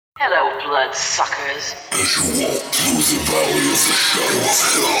Hello, bloodsuckers. As you walk through the valley of the shadow of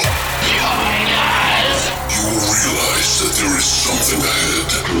hell, Join us! you will realize that there is something ahead.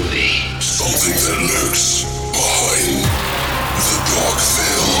 Groovy. Something that lurks behind the dark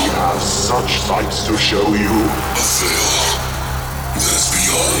veil. We have such sights to show you. A veil that is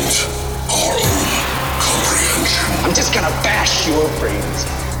beyond our own comprehension. I'm just gonna bash your brains.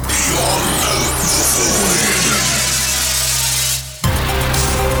 Beyond the void.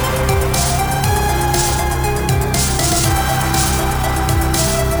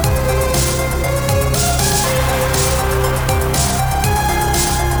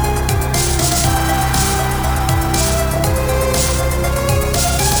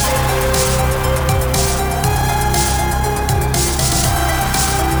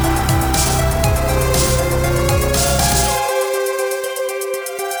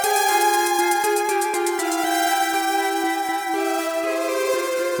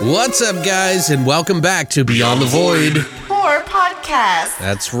 What's up, guys, and welcome back to Beyond the Void. Horror Podcast.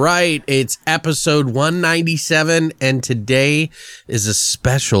 That's right. It's episode 197, and today is a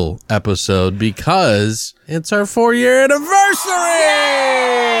special episode because it's our 4-year anniversary!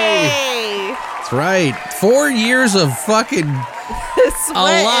 Yay! That's right. 4 years of fucking a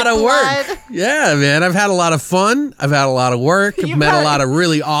lot of work. Yeah, man. I've had a lot of fun. I've had a lot of work. I've met a lot of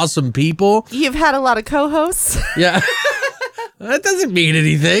really awesome people. You've had a lot of co-hosts. Yeah. That doesn't mean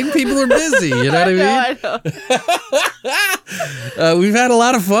anything. People are busy. You know what I mean? I know. We've had a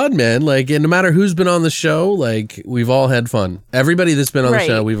lot of fun, man. Like, and no matter who's been on the show, like, we've all had fun. Everybody that's been on the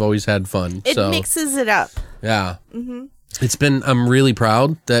show, we've always had fun. It mixes it up. Yeah. Mm-hmm. I'm really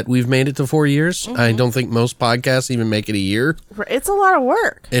proud that we've made it to 4 years. Mm-hmm. I don't think most podcasts even make it a year. It's a lot of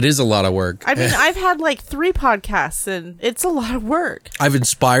work. It is a lot of work. I mean, I've had like 3 podcasts and it's a lot of work. I've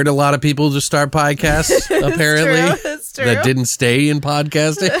inspired a lot of people to start podcasts, apparently, it's true. that didn't stay in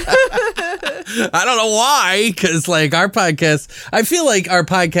podcasting. I don't know why, because like our podcast, I feel like our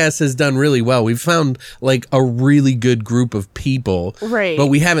podcast has done really well. We've found like a really good group of people, right? But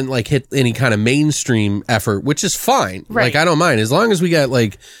we haven't like hit any kind of mainstream effort, which is fine. Right. Like I don't mind as long as we got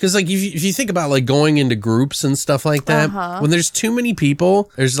like, because like if you think about like going into groups and stuff like that, when there's too many people,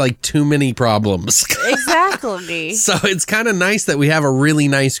 there's like too many problems. Exactly. So it's kind of nice that we have a really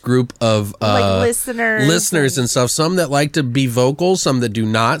nice group of like listeners and stuff. Some that like to be vocal, some that do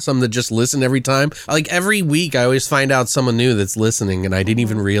not, some that just listen every time. Like every week I always find out someone new that's listening and I didn't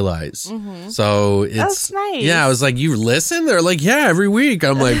even realize. Mm-hmm. So it's that's nice. Yeah, I was like, you listen? They're like, yeah, every week.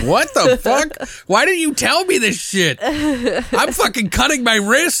 I'm like, what the fuck? Why didn't you tell me this shit? I'm fucking cutting my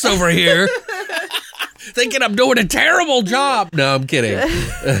wrists over here. Thinking I'm doing a terrible job. No, I'm kidding.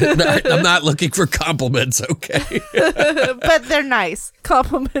 I'm not looking for compliments, okay? But they're nice.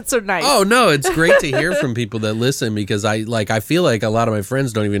 Compliments are nice. Oh, no, it's great to hear from people that listen because I feel like a lot of my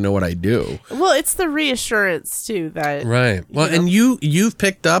friends don't even know what I do. Well, it's the reassurance, too, that... Right. Well, and you've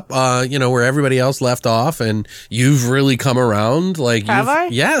picked up, where everybody else left off, and you've really come around. Like, have I?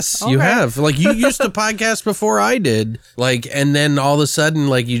 Yes, okay. You have. Like, you used to podcast before I did. Like, and then all of a sudden,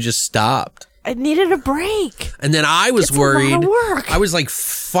 like, you just stopped. I needed a break. And then I was worried. A lot of work. I was like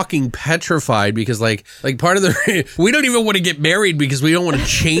fucking petrified because like part of the we don't even want to get married because we don't want to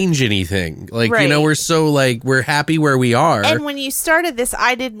change anything. Like, right. You know, we're so like we're happy where we are. And when you started this,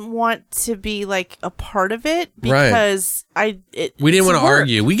 I didn't want to be like a part of it because we didn't want to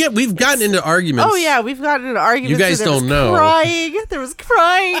argue. We've gotten into arguments. Oh yeah, we've gotten into arguments. You guys don't know. There was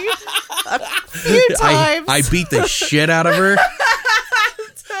crying a few times. I beat the shit out of her.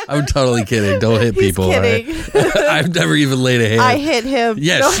 I'm totally kidding. Don't hit people. Kidding. Right? I've never even laid a hand. I hit him.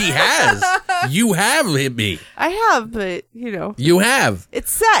 Yes, she has. You have hit me. I have, but you know. You have.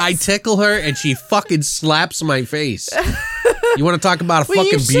 It's sex. I tickle her and she fucking slaps my face. You want to talk about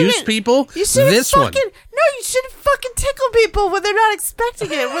fucking abuse people? You shouldn't this fucking, one. No, you shouldn't fucking tickle people when they're not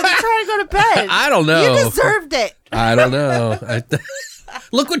expecting it, when they're trying to go to bed. I don't know. You deserved it. I don't know.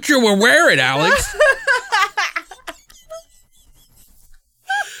 Look what you were wearing, Alex.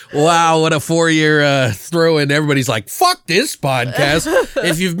 Wow, what a 4-year throw in. Everybody's like, fuck this podcast.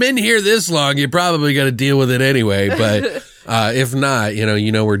 If you've been here this long, you're probably going to deal with it anyway. But if not,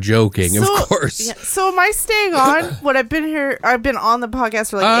 you know we're joking, of course. Yeah. So am I staying on when I've been here? I've been on the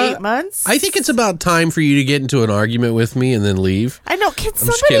podcast for like 8 months. I think it's about time for you to get into an argument with me and then leave. I know. Can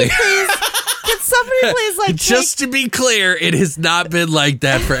somebody plays like just to be clear, it has not been like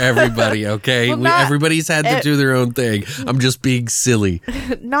that for everybody, okay? Well, not- everybody's had to do their own thing. I'm just being silly.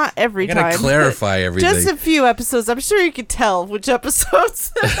 not every I time. gotta clarify everything. Just a few episodes. I'm sure you could tell which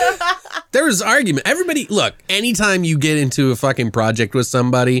episodes. There was argument. Everybody, look, anytime you get into a fucking project with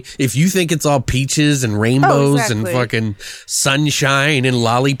somebody, if you think it's all peaches and rainbows and fucking sunshine and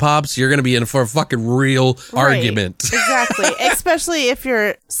lollipops, you're going to be in for a fucking real argument. Exactly. Especially if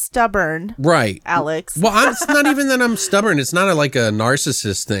you're stubborn. Right. Alex. Well, it's not even that I'm stubborn. It's not like a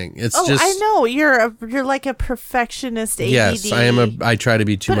narcissist thing. It's just. I know. You're like a perfectionist ADD. Yes, I try to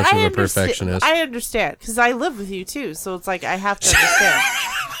be too much of a perfectionist. I understand because I live with you too. So it's like I have to understand.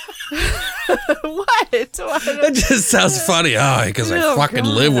 What? It just sounds funny. Oh, because I fucking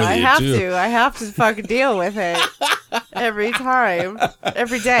live with you too. I have to fucking deal with it every time,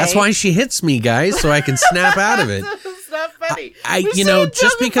 every day. That's why she hits me, guys, so I can snap out of it. It's not funny.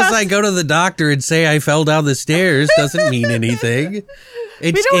 Just because I go to the doctor and say I fell down the stairs doesn't mean anything.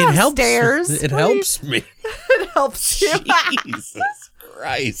 It helps. Stairs. It helps me. It helps you. Jesus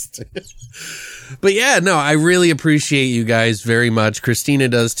Christ. But yeah, no, I really appreciate you guys very much. Christina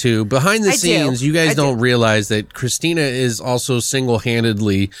does too. Behind the scenes, you guys don't realize that Christina is also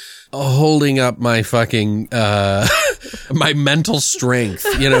single-handedly holding up my fucking my mental strength.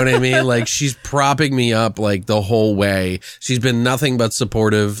 You know what I mean? Like, she's propping me up like the whole way. She's been nothing but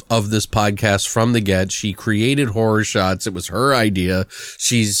supportive of this podcast from the get. She created Horror Shots. It was her idea.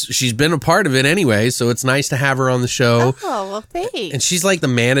 She's been a part of it anyway, so it's nice to have her on the show. Oh, well, thanks. And she's like the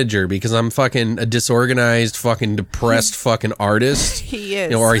manager because I'm fucking a disorganized, fucking depressed fucking artist. He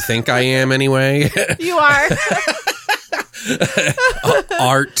is. Or I think I am anyway. You are.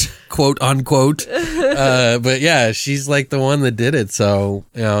 Art, quote unquote. But yeah, she's like the one that did it. So,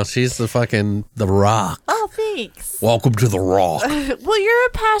 she's the Rock. Oh, thanks. Welcome to the Rock. Well, you're a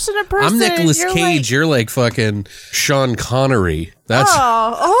passionate person. I'm Nicolas Cage. You're like fucking Sean Connery. Yeah,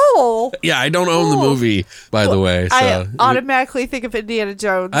 I don't own the movie, by the way. So I automatically think of Indiana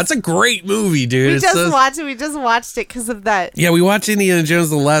Jones. That's a great movie, dude. We just watched it because of that. Yeah, we watched Indiana Jones: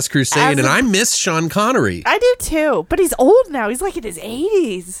 The Last Crusade, and I miss Sean Connery. I do too, but he's old now. He's like in his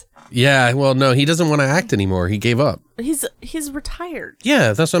 80s. Yeah, well, no, he doesn't want to act anymore. He gave up. He's retired.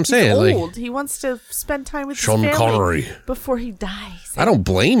 Yeah, that's what I'm saying. He's old. He wants to spend time with Sean his family Connery before he dies. I don't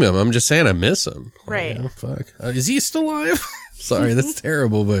blame him. I'm just saying I miss him. Right. Oh, fuck. Is he still alive? Sorry, that's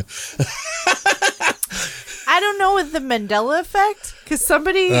terrible, but I don't know with the Mandela effect because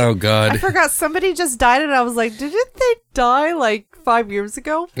somebody. Oh God! I forgot somebody just died, and I was like, didn't they die like 5 years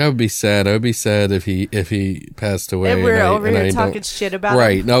ago? I would be sad. I would be sad if he passed away. And we're over here talking shit about him.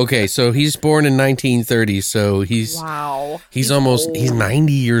 Right. Okay. So he's born in 1930. So he's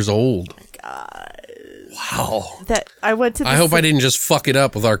 90 years old. Oh my God. Wow. I hope I didn't just fuck it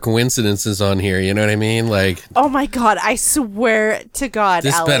up with our coincidences on here. You know what I mean? Like, oh my God, I swear to God,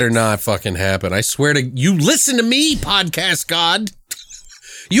 this Alex. better not fucking happen. I swear to you. Listen to me, podcast God.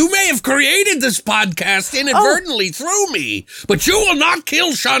 You may have created this podcast inadvertently through me, but you will not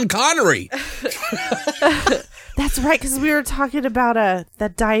kill Sean Connery. That's right, because we were talking about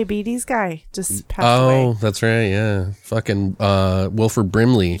that diabetes guy just passed away. Oh, that's right. Yeah, fucking Wilford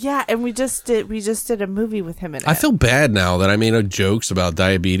Brimley. Yeah, and we just did a movie with him in it. I feel bad now that I made jokes about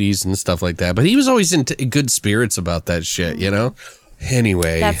diabetes and stuff like that, but he was always in good spirits about that shit, you know?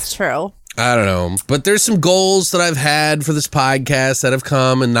 Anyway. That's true. I don't know, but there's some goals that I've had for this podcast that have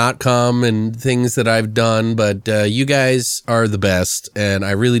come and not come and things that I've done, but you guys are the best, and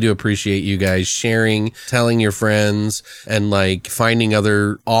I really do appreciate you guys sharing, telling your friends, and like finding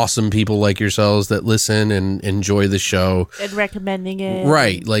other awesome people like yourselves that listen and enjoy the show. And recommending it.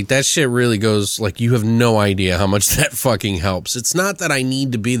 Right, like that shit really goes, like you have no idea how much that fucking helps. It's not that I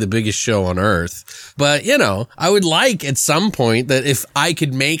need to be the biggest show on earth, but I would like at some point that if I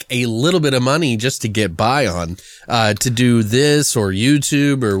could make a little bit of money just to get by on to do this or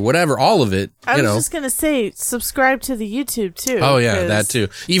YouTube or whatever, all of it. I was just gonna say, subscribe to the YouTube too. Oh yeah, that too.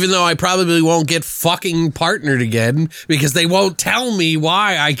 Even though I probably won't get fucking partnered again because they won't tell me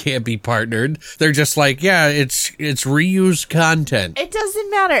why I can't be partnered. They're just like, yeah, it's reused content. It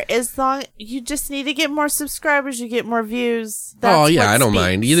doesn't matter as long you just need to get more subscribers, you get more views. That's I don't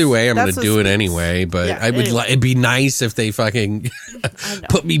mind. Either way, I'm gonna do it anyway. But yeah, it'd be nice if they fucking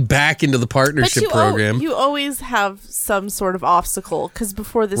put me back in into the partnership program. You always have some sort of obstacle, because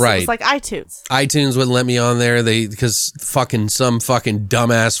before this, Right. it was like iTunes. iTunes wouldn't let me on there. Because some fucking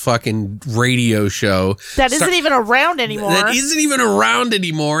dumbass fucking radio show That isn't even around anymore. That isn't even around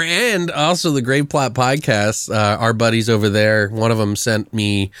anymore. And also the Grave Plot podcast, our buddies over there, one of them sent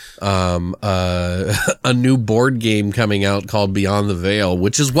me a new board game coming out called Beyond the Veil,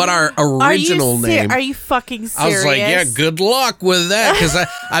 which is what our original name. Are you fucking serious? I was like, yeah, good luck with that, because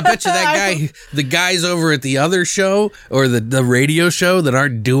I bet you that guy, the guys over at the other show or the radio show that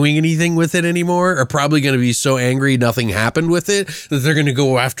aren't doing anything with it anymore are probably going to be so angry nothing happened with it that they're going to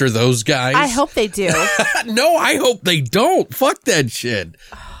go after those guys. I hope they do. No, I hope they don't. Fuck that shit.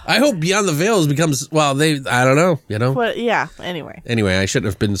 I hope Beyond the Veils becomes, I don't know, But yeah, anyway. Anyway, I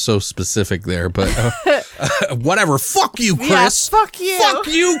shouldn't have been so specific there, but whatever. Fuck you, Chris. Yeah, fuck you. Fuck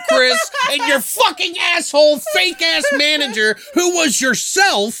you, Chris, and your fucking asshole, fake-ass manager who was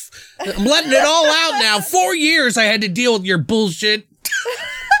yourself. I'm letting it all out now. 4 years I had to deal with your bullshit.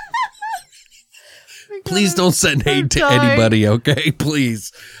 Please don't send hate to anybody, okay?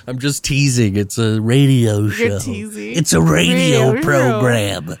 Please. I'm just teasing. It's a radio show. You're teasing. It's a radio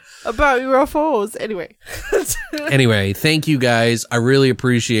program. About UFOs. Anyway. Anyway, thank you guys. I really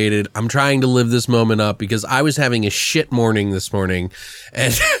appreciate it. I'm trying to live this moment up because I was having a shit morning this morning.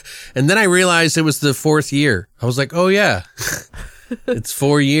 And then I realized it was the 4th year. I was like, oh yeah, it's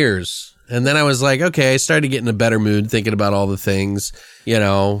 4 years. And then I was like, okay, I started getting a better mood thinking about all the things,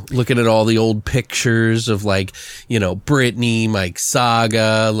 looking at all the old pictures of Brittany, Mike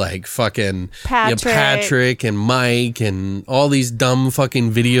Saga, like fucking Patrick and Mike and all these dumb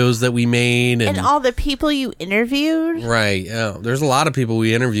fucking videos that we made. And all the people you interviewed. Right. Yeah. There's a lot of people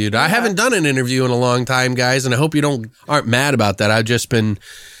we interviewed. Yeah. I haven't done an interview in a long time, guys, and I hope you aren't mad about that. I've just been,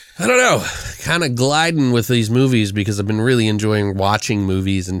 I don't know, kind of gliding with these movies because I've been really enjoying watching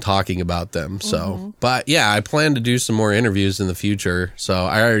movies and talking about them. So, but yeah, I plan to do some more interviews in the future. So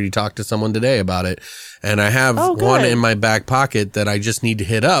I already talked to someone today about it, and I have one in my back pocket that I just need to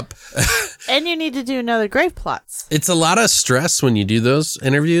hit up. And you need to do another Grave Plots. It's a lot of stress when you do those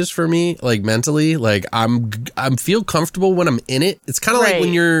interviews for me, like mentally. Like I'm feel comfortable when I'm in it. It's kind of like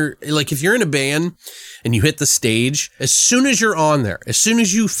when you're like, if you're in a band and you hit the stage, as soon as you're on there, as soon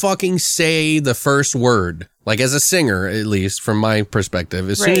as you fucking say the first word, like as a singer, at least from my perspective,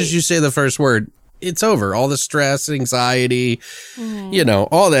 as soon as you say the first word, it's over. All the stress, anxiety,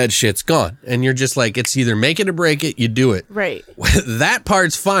 all that shit's gone. And you're just like, it's either make it or break it, you do it. Right. That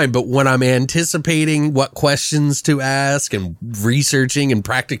part's fine. But when I'm anticipating what questions to ask and researching and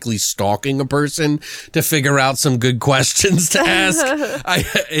practically stalking a person to figure out some good questions to ask,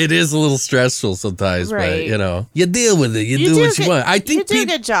 it is a little stressful sometimes. Right. But, you deal with it. You do what you want. I think you do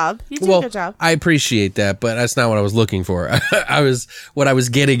a good job. You do a good job. I appreciate that, but that's not what I was looking for. What I was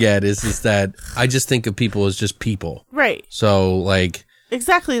getting at is that I just think of people as just people. Right. So, like...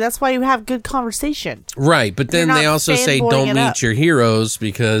 Exactly. That's why you have good conversation. Right. But then they also say don't meet your heroes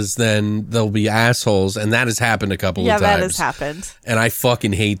because then they'll be assholes. And that has happened a couple of times. Yeah, that has happened. And I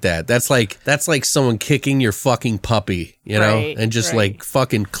fucking hate that. That's like someone kicking your fucking puppy, know? And just like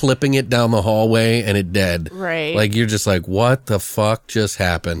fucking clipping it down the hallway and it dead. Right. Like you're just like, what the fuck just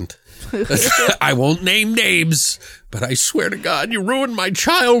happened? I won't name names, but I swear to God, you ruined my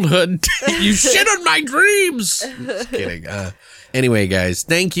childhood. You shit on my dreams. Just kidding. Anyway, guys,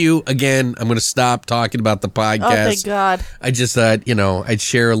 thank you again. I'm going to stop talking about the podcast. Oh, thank God. I just thought, I'd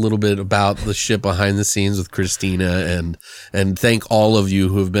share a little bit about the shit behind the scenes with Christina and thank all of you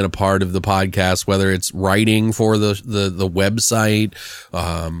who have been a part of the podcast, whether it's writing for the website,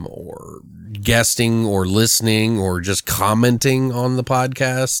 or guesting or listening or just commenting on the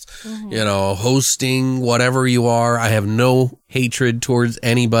podcast, hosting, whatever you are. I have no hatred towards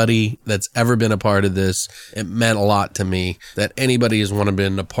anybody that's ever been a part of this. It meant a lot to me that anybody has want to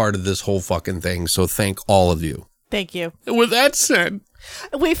been a part of this whole fucking thing. So thank all of you. Thank you. And with that said,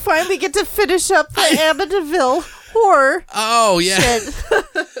 we finally get to finish up the Amityville horror. Oh, yeah.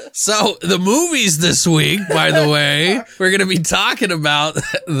 So the movies this week, by the way, we're going to be talking about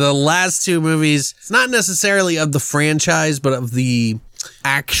the last 2 movies. It's not necessarily of the franchise, but of the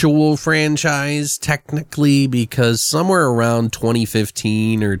actual franchise, technically, because somewhere around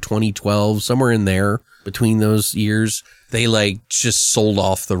 2015 or 2012, somewhere in there between those years, they just sold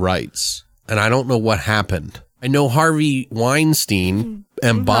off the rights. And I don't know what happened. I know Harvey Weinstein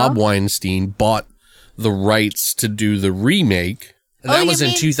and Bob Weinstein bought the rights to do the remake. And that was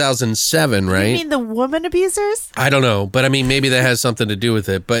in 2007, right? You mean the woman abusers? I don't know, but I mean, maybe that has something to do with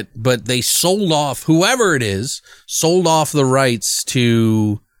it. But they sold off, whoever it is, sold off the rights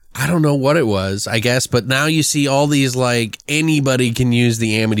to I don't know what it was, I guess, but now you see all these, like, anybody can use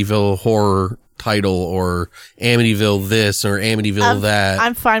the Amityville horror title or Amityville this or Amityville that.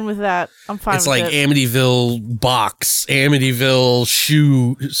 I'm fine with that. It's like Amityville box, Amityville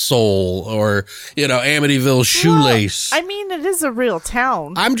shoe sole, or, Amityville shoelace. Well, I mean, it is a real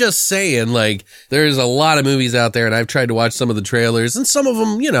town. I'm just saying, like, there's a lot of movies out there, and I've tried to watch some of the trailers, and some of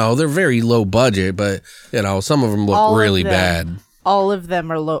them, they're very low budget, but, some of them look really bad. All of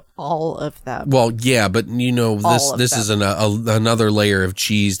them are low. All of them. Well, yeah, but this is another layer of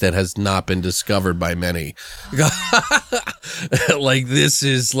cheese that has not been discovered by many. Like, this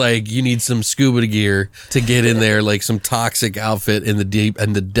is like you need some scuba gear to get in there, like some toxic outfit in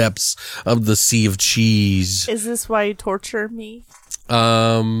the depths of the sea of cheese. Is this why you torture me?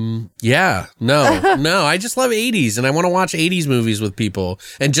 Yeah, no, I just love 80s and I want to watch 80s movies with people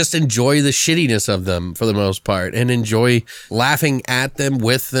and just enjoy the shittiness of them for the most part and enjoy laughing at them,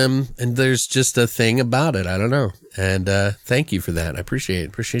 with them. And there's just a thing about it. I don't know. And, thank you for that. I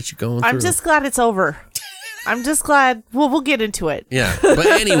appreciate you going through. I'm just glad it's over. I'm just glad. Well, we'll get into it. Yeah. But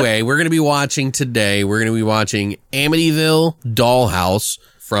anyway, we're going to be watching today. We're going to be watching Amityville Dollhouse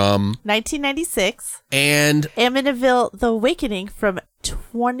from 1996 and Amityville The Awakening from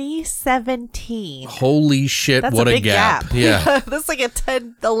 2017. Holy shit, that's what a big gap. Yeah. That's like a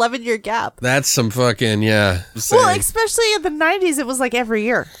 11 year gap. That's some fucking, yeah. Well, especially in the 90s, it was like every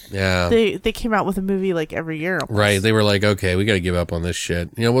year. Yeah. They came out with a movie like every year. Almost. Right. They were like, okay, we got to give up on this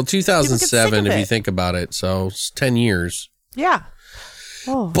shit. 2007, if you think about it. So it's 10 years. Yeah.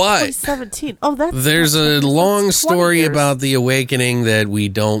 Oh, but 2017. There's a long story about The Awakening that we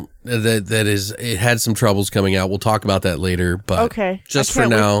don't. It had some troubles coming out. We'll talk about that later. But okay, just for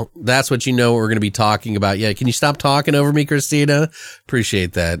now, that's what we're going to be talking about. Yeah, can you stop talking over me, Christina?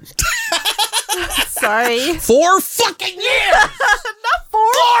 Appreciate that. Sorry. 4 fucking years. Not 4.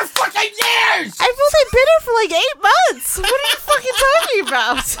 4 fucking years. I've only been here for like 8 months. What are you fucking talking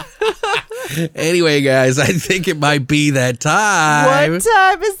about? Anyway, guys, I think it might be that time. What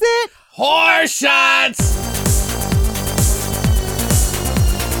time is it? Horse shots.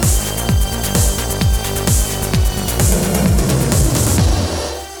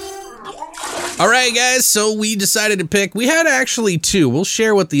 All right, guys, so we decided to pick. We had actually 2. We'll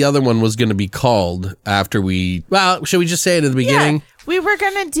share what the other one was going to be called after should we just say it at the beginning? Yeah. We were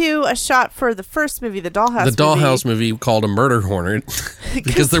going to do a shot for the first movie, the Dollhouse movie. The Dollhouse movie called a murder hornet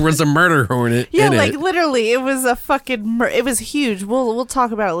because there was a murder hornet in it. Yeah, like literally, it was a fucking, it was huge. We'll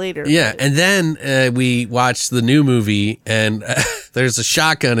talk about it later. Yeah, and then we watched the new movie and there's a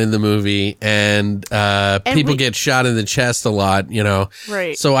shotgun in the movie and people get shot in the chest a lot,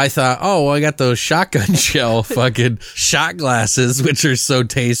 Right. So I thought, I got those shotgun shell fucking shot glasses, which are so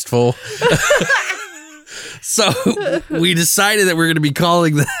tasteful. So we decided that we're going to be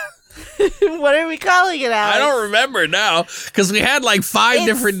calling that. What are we calling it, Alex? I don't remember now because we had like 5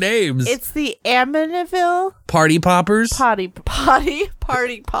 different names. It's the Amityville Party Poppers. Party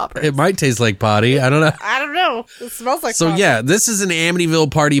Poppers. It might taste like potty. I don't know. I don't know. It smells like. So potty. Yeah, this is an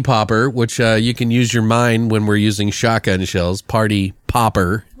Amityville Party Popper, which you can use your mind when we're using shotgun shells. Party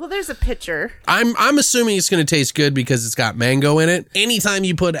Popper. Well, there's a picture. I'm assuming it's going to taste good because it's got mango in it. Anytime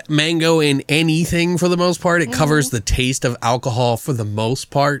you put mango in anything, for the most part, it covers the taste of alcohol for the most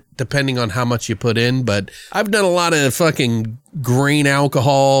part, depending on how much you put in. But I've done a lot of fucking grain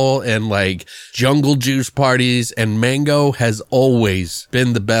alcohol and like jungle juice parties, and mango has always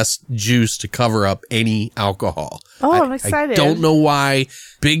been the best juice to cover up any alcohol. Oh, I'm excited. I don't know why.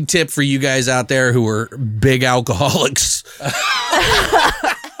 Big tip for you guys out there who are big alcoholics.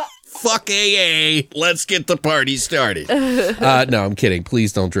 Fuck AA. Let's get the party started. No, I'm kidding.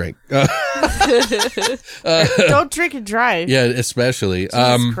 Please don't drink. Don't drink and drive. Yeah, especially.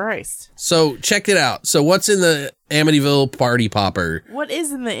 Jesus Christ. So check it out. So what's in the Amityville Party Popper? What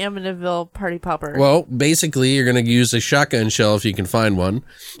is in the Amityville Party Popper? Well, basically, you're going to use a shotgun shell if you can find one.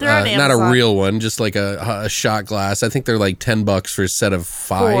 They're on Amazon. Not a real one, just like a shot glass. I think they're like $10 for a set of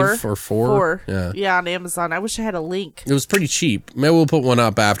 5 or 4. 4. Yeah, on Amazon. I wish I had a link. It was pretty cheap. Maybe we'll put one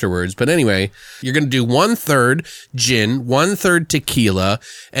up afterwards. But anyway, you're going to do 1/3 gin, 1/3 tequila,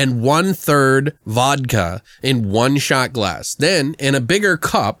 and 1/3 vodka in one shot glass. Then in a bigger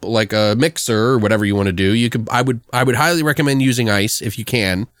cup, like a mixer or whatever you want to do, I would highly recommend using ice if you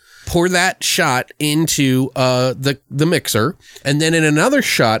can. Pour that shot into the mixer, and then in another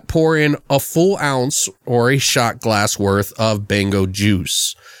shot, pour in a full ounce or a shot glass worth of Bango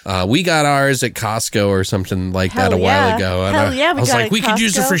juice. We got ours at Costco or something like that a while ago. And I was like, we could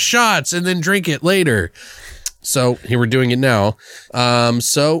use it for shots and then drink it later. So here we're doing it now. And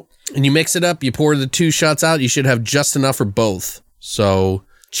you mix it up, you pour the 2 shots out, you should have just enough for both. So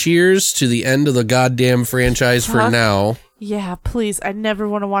cheers to the end of the goddamn franchise for now. Yeah, please. I never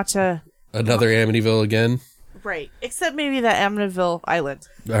want to watch Another Amityville again. Right. Except maybe that Amityville Island.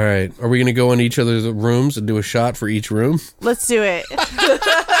 All right. Are we going to go in each other's rooms and do a shot for each room? Let's do it.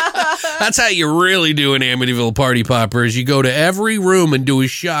 That's how you really do an Amityville Party Popper, is you go to every room and do a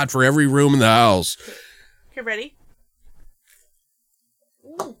shot for every room in the house. Okay, ready?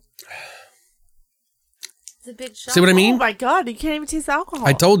 It's a big shot. See what I mean? Oh my God, you can't even taste the alcohol.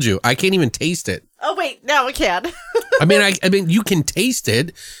 I told you. I can't even taste it. Oh wait, now I can. I mean, you can taste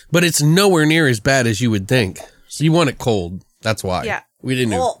it, but it's nowhere near as bad as you would think. So you want it cold. That's why. Yeah. We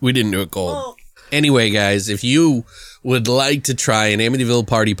didn't do it cold. Oh. Anyway, guys, if you would like to try an Amityville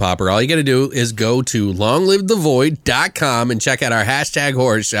Party Popper, all you got to do is go to longlivethevoid.com and check out our hashtag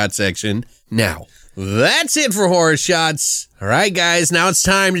horror shot section now. That's it for Horror Shots. All right, guys, now it's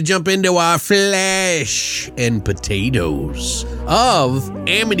time to jump into our flesh and potatoes of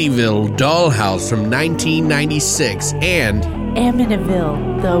Amityville Dollhouse from 1996 and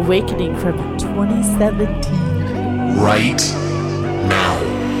Amityville, The Awakening from 2017. Right now.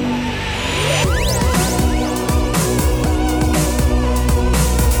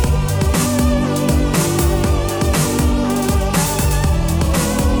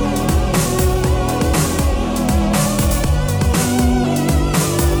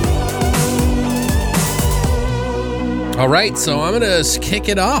 All right, so I'm going to kick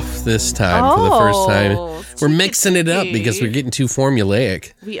it off this time for the first time. We're mixing it up because we're getting too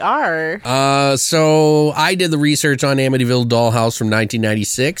formulaic. We are. So I did the research on Amityville Dollhouse from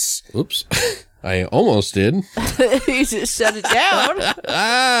 1996. Oops. I almost did. You just shut it down.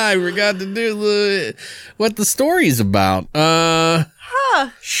 I forgot to do what the story's about.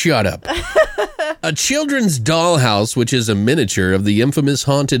 Shut up. A children's dollhouse, which is a miniature of the infamous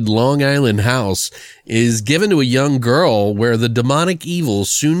haunted Long Island house, is given to a young girl where the demonic evil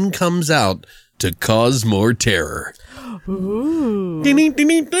soon comes out to cause more terror. Ooh. There's There's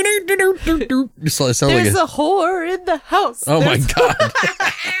a whore in the house. Oh my God.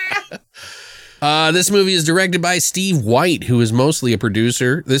 This movie is directed by Steve White, who is mostly a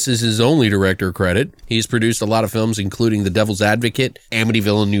producer. This is his only director credit. He's produced a lot of films, including The Devil's Advocate,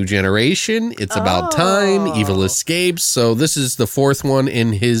 Amityville: A New Generation, It's About Time, Evil Escapes. So this is the fourth one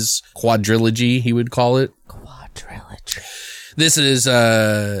in his quadrilogy, he would call it. Quadrilogy. This is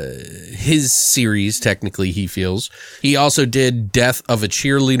his series, technically, he feels. He also did Death of a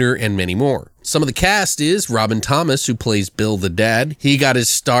Cheerleader and many more. Some of the cast is Robin Thomas, who plays Bill the Dad. He got his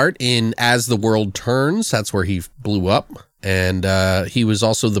start in As the World Turns. That's where he blew up. And he was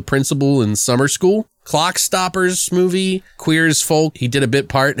also the principal in Summer School. Clock Stoppers movie, Queer as Folk. He did a bit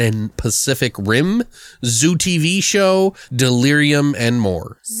part in Pacific Rim, Zoo TV show, Delirium, and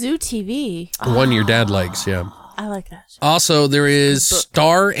more. Zoo TV? The one your dad likes, yeah. I like that. Also, there is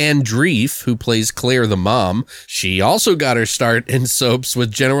Star Andreef, who plays Claire the mom. She also got her start in soaps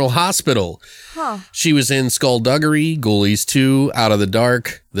with General Hospital. Huh. She was in Skullduggery, Ghoulies 2, Out of the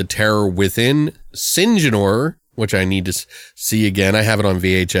Dark, The Terror Within, Sinjanor, which I need to see again. I have it on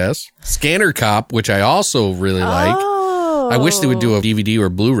VHS. Scanner Cop, which I also really like. I wish they would do a DVD or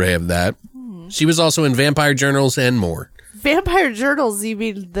Blu-ray of that. She was also in Vampire Journals and more. Vampire Journals, you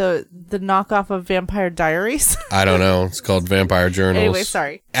mean the knockoff of Vampire Diaries? I don't know. It's called Vampire Journals. Anyway,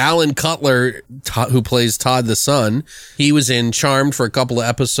 sorry. Alan Cutler, who plays Todd the son, he was in Charmed for a couple of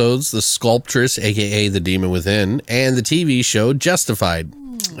episodes, The Sculptress, a.k.a. The Demon Within, and the TV show Justified.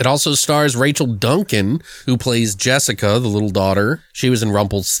 It also stars Rachel Duncan, who plays Jessica, the little daughter. She was in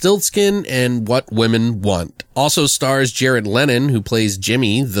Rumpelstiltskin and What Women Want. Also stars Jared Lennon, who plays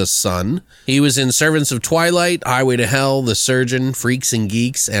Jimmy, the son. He was in Servants of Twilight, Highway to Hell, The Surgeon, Freaks and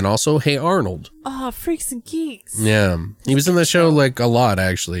Geeks, and also Hey Arnold. Oh, Freaks and Geeks. Yeah. He was in the show like a lot,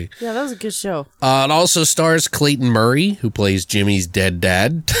 actually. Yeah, that was a good show. It also stars Clayton Murray, who plays Jimmy's dead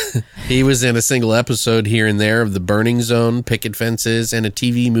dad. He was in a single episode here and there of The Burning Zone, Picket Fences, and a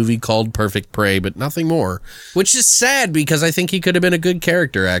TV movie called Perfect Prey, but nothing more. Which is sad because I think he could have been a good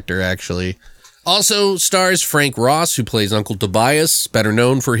character actor, actually. Also stars Frank Ross, who plays Uncle Tobias, better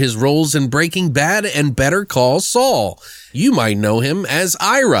known for his roles in Breaking Bad and Better Call Saul. You might know him as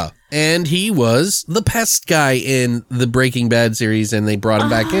Ira, and he was the pest guy in the Breaking Bad series, and they brought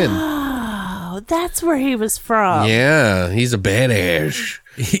him back in. Oh, that's where he was from. Yeah, he's a badass.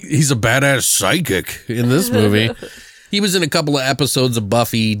 He's a badass psychic in this movie. He was in a couple of episodes of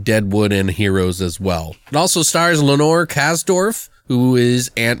Buffy, Deadwood, and Heroes as well. It also stars Lenore Kasdorf, who is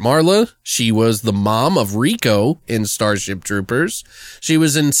Aunt Marla. She was the mom of Rico in Starship Troopers. She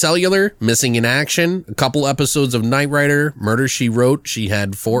was in Cellular, Missing in Action, a couple episodes of Knight Rider, Murder, She Wrote. She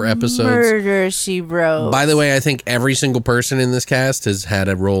had 4 episodes. Murder, She Wrote. By the way, I think every single person in this cast has had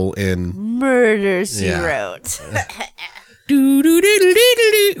a role in Murder, She Wrote.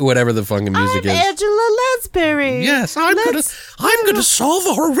 Whatever the fucking music is. Angela Lansbury. Yes, I'm gonna solve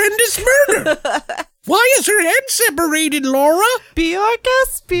a horrendous murder. Why is her head separated, Laura?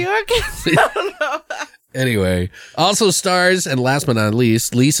 Bjorkus? I don't know. Anyway, also stars, and last but not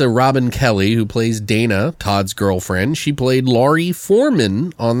least, Lisa Robin Kelly, who plays Dana, Todd's girlfriend. She played Laurie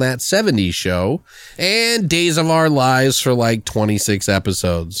Foreman on that 70s show, and Days of Our Lives for like 26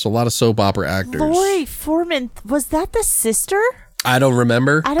 episodes. So a lot of soap opera actors. Laurie Foreman, was that the sister? I don't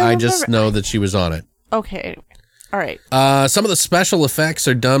remember. I just remember. know that she was on it. Okay. All right. Some of the special effects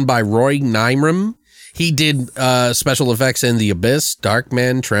are done by Roy Nyram. He did special effects in The Abyss,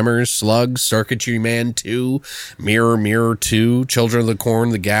 Darkman, Tremors, Slugs, Circuitry Man 2, Mirror, Mirror 2, Children of the Corn,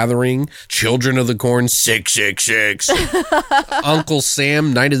 The Gathering, Children of the Corn 666, Uncle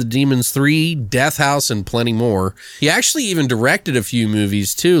Sam, Night of the Demons 3, Death House, and plenty more. He actually even directed a few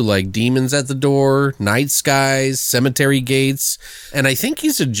movies too, like Demons at the Door, Night Skies, Cemetery Gates, and I think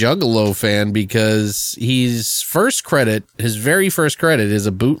he's a Juggalo fan because his very first credit is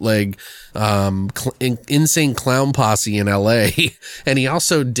a bootleg Insane Clown Posse in LA, and he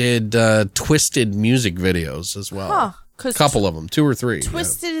also did Twisted music videos as well. A couple of them, 2 or 3.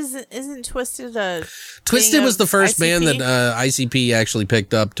 Twisted isn't Twisted a Twisted was the first ICP? band that ICP actually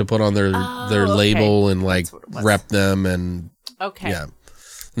picked up to put on their label and like rep them, and yeah.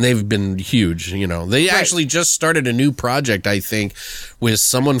 And they've been huge, you know. They actually just started a new project, I think, with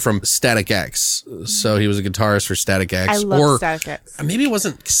someone from Static X. So he was a guitarist for Static X. I love Static X. Maybe it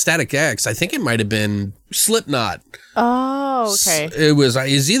wasn't Static X. I think it might have been Slipknot. Oh, okay. It was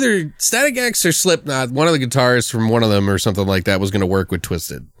either Static X or Slipknot. One of the guitarists from one of them or something like that was going to work with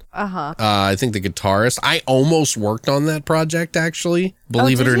Twisted. I think the guitarist. I almost worked on that project, actually.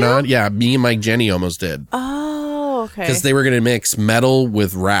 Believe it or not. Yeah, me and Mike Jenny almost did. Okay. Because they were going to mix metal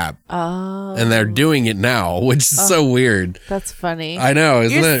with rap. Oh. And they're doing it now, which is so weird. That's funny. I know,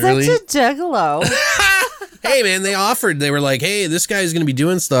 isn't it really? You're such a juggalo. Hey, man, they were like, hey, this guy's going to be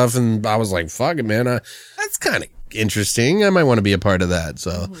doing stuff. And I was like, fuck it, man. That's kind of interesting. I might want to be a part of that.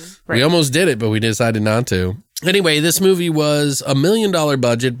 So we almost did it, but we decided not to. Anyway, this movie was $1 million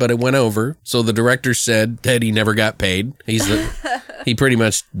budget, but it went over. So the director said that he never got paid. He pretty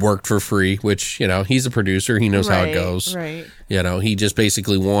much worked for free, which, you know, he's a producer. He knows how it goes. Right. You know, he just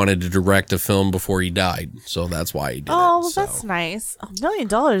basically wanted to direct a film before he died. So that's why he did it. Oh, well, that's nice. $1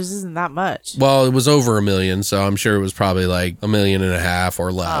 million isn't that much. Well, it was over $1 million, so I'm sure it was probably like $1.5 million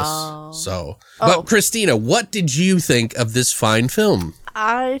or less. But Christina, what did you think of this fine film?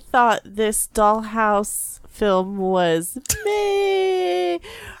 I thought this Dollhouse film was meh.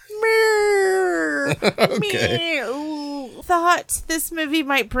 Okay. Thought this movie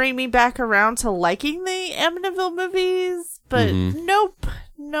might bring me back around to liking the Amityville movies, but nope.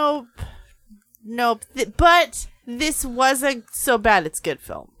 But this wasn't so bad it's good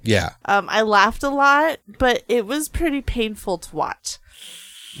film. Yeah. I laughed a lot, but it was pretty painful to watch.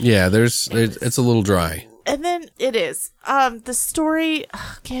 Yeah, it's a little dry. And then it is. The story,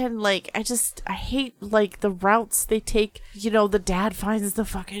 again, like, I hate, like, the routes they take. You know, the dad finds the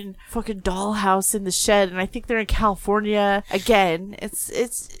fucking dollhouse in the shed, and I think they're in California. Again, it's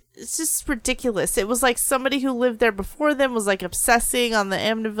just ridiculous. It was like somebody who lived there before them was, like, obsessing on the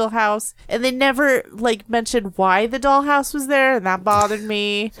Amityville house, and they never, like, mentioned why the dollhouse was there, and that bothered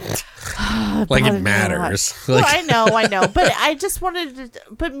me. Like it matters. Well, I know, but I just wanted to.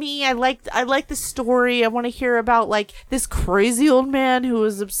 But me, I like the story. I want to hear about like this crazy old man who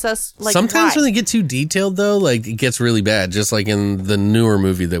was obsessed. Like sometimes why? when they get too detailed, though, like it gets really bad. Just like in the newer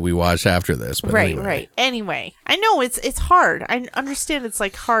movie that we watched after this. But right. Anyway, I know it's hard. I understand it's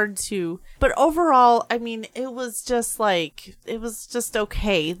like hard to. But overall, I mean, it was just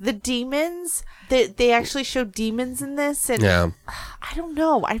okay. The demons, they actually showed demons in this, and I don't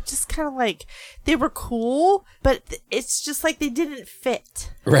know. I just kind of like they were cool, but it's just like they didn't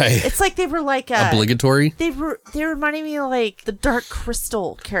fit. Right. It's like they were like obligatory. They reminding me of like the Dark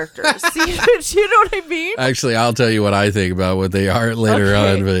Crystal characters. Do you know what I mean? Actually, I'll tell you what I think about what they are later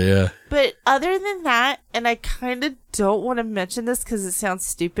on. But yeah. But other than that, and I kind of don't want to mention this because it sounds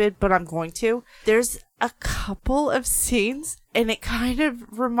stupid, but I'm going to. There's a couple of scenes and it kind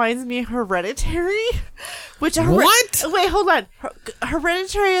of reminds me of Hereditary, which What? Wait, hold on.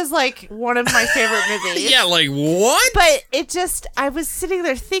 Hereditary is like one of my favorite movies. Yeah, like what? But it just, I was sitting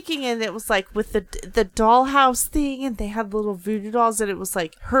there thinking, and it was like with the dollhouse thing, and they had little voodoo dolls, and it was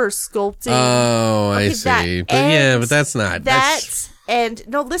like her sculpting. Oh, I see. But that's not. And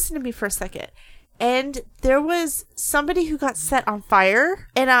no, listen to me for a second. And there was somebody who got set on fire,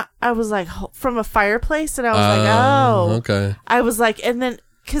 and I was like, from a fireplace, and I was like, oh. Okay. I was like, and then,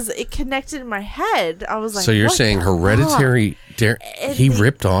 because it connected in my head, I was like, so you're what saying the Hereditary, he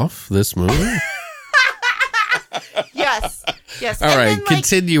ripped off this movie? fuck? Yes. All And right, then, like,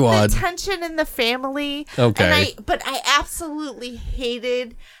 continue on. The tension in the family. Okay. But I absolutely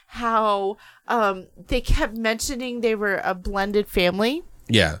hated how they kept mentioning they were a blended family.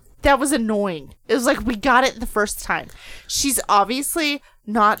 Yeah. That was annoying. It was like, we got it the first time. She's obviously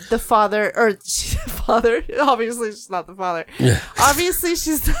not the father, or father. Obviously, she's not the father. Yeah. Obviously,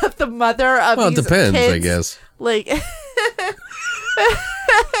 she's not the mother of Well, it these depends, kids. I guess. Like,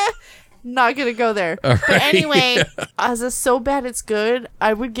 not gonna go there. All But right. anyway, as a so bad it's good,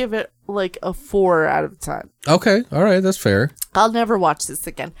 I would give it like a 4 out of 10. Okay. All right. That's fair. I'll never watch this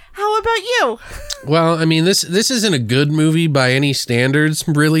again. How about you? Well, I mean, this isn't a good movie by any standards,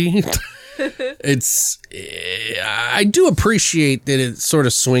 really. I do appreciate that it sort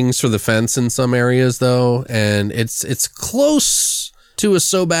of swings for the fence in some areas, though, and it's close to a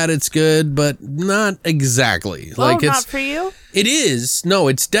so bad it's good, but not exactly. Like, not for you? It is. No,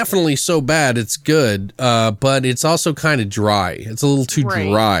 it's definitely so bad it's good, but it's also kind of dry. It's a little too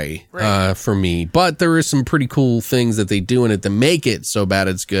dry for me. But there are some pretty cool things that they do in it that make it so bad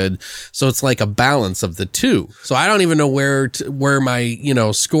it's good. So it's like a balance of the two. So I don't even know where my,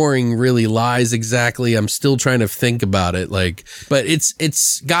 scoring really lies exactly. I'm still trying to think about it. But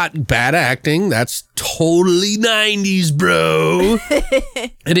it's got bad acting. That's totally 90s, bro.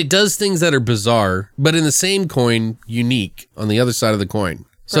 And it does things that are bizarre, but in the same coin, unique on the other side of the coin.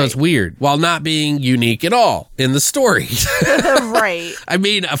 So it's weird while not being unique at all in the story. Right. I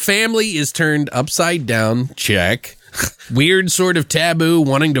mean, a family is turned upside down. Check. Weird sort of taboo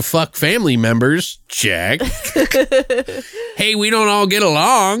wanting to fuck family members. Check. Hey, we don't all get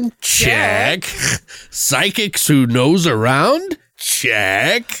along. Check. Psychics who nose around.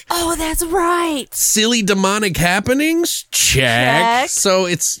 Check. Oh, that's right. Silly demonic happenings? Check. So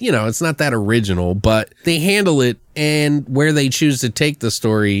it's, it's not that original, but they handle it, and where they choose to take the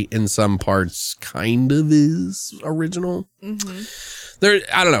story in some parts kind of is original. Mm-hmm.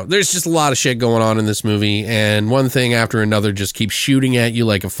 I don't know. There's just a lot of shit going on in this movie, and one thing after another just keeps shooting at you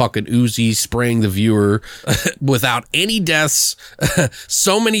like a fucking Uzi, spraying the viewer without any deaths.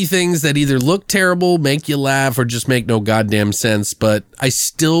 So many things that either look terrible, make you laugh, or just make no goddamn sense. But I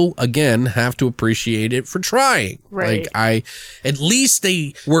still, again, have to appreciate it for trying. Right. At least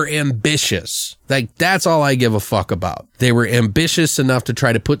they were ambitious. That's all I give a fuck about. They were ambitious enough to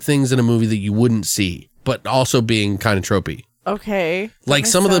try to put things in a movie that you wouldn't see, but also being kind of tropey. Okay. Like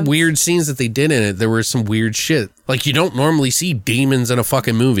some of the weird scenes that they did in it, there was some weird shit. Like you don't normally see demons in a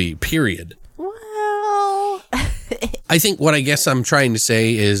fucking movie, period. Well, I think what I guess I'm trying to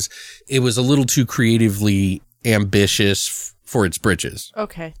say is it was a little too creatively ambitious for its britches.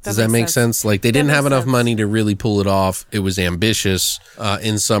 okay. Does that make sense? Like they didn't have enough money to really pull it off. It was ambitious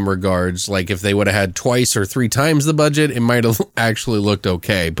in some regards. Like if they would have had twice or 3 times the budget, it might have actually looked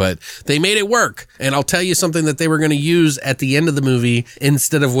okay. But they made it work. And I'll tell you something that they were going to use at the end of the movie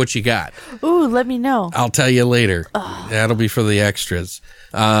instead of what you got. Ooh, let me know. I'll tell you later. That'll be for the extras.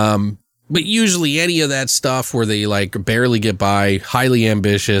 But usually any of that stuff where they like barely get by, highly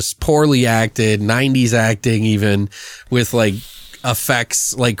ambitious, poorly acted, 90s acting even, with like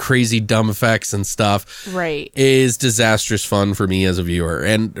effects, like crazy dumb effects and stuff, Right. is disastrous fun for me as a viewer.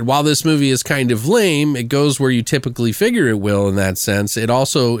 And while this movie is kind of lame, it goes where you typically figure it will in that sense. It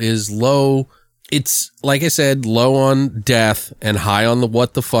also is low. It's, like I said, low on death and high on the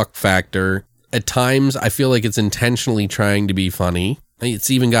what the fuck factor. At times, I feel like it's intentionally trying to be funny.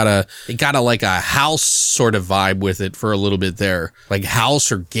 It's even got a house sort of vibe with it for a little bit there, like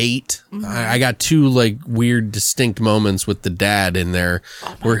House or Gate. Mm-hmm. I got 2 like weird distinct moments with the dad in there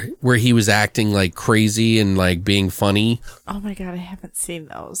where he was acting like crazy and like being funny. Oh my God, I haven't seen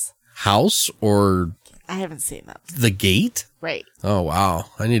those. House or I haven't seen those. The Gate? Right. Oh, wow.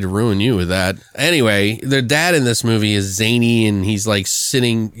 I need to ruin you with that. Anyway, their dad in this movie is zany, and he's like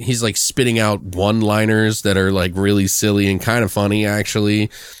spitting out one-liners that are like really silly and kind of funny,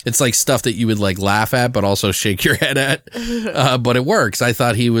 actually. It's like stuff that you would like laugh at, but also shake your head at. But it works. I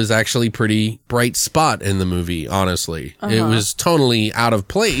thought he was actually pretty bright spot in the movie, honestly. It was totally out of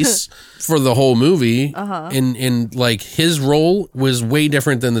place for the whole movie. In like his role was way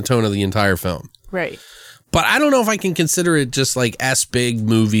different than the tone of the entire film. Right. But I don't know if I can consider it just like S-big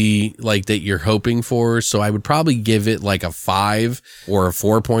movie like that you're hoping for. So I would probably give it like a 5 or a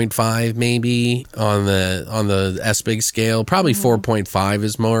 4.5 maybe on the S-big scale. Probably 4.5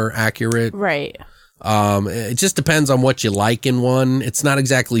 is more accurate. Right. It just depends on what you like in one. It's not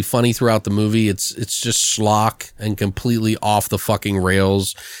exactly funny throughout the movie. It's just schlock and completely off the fucking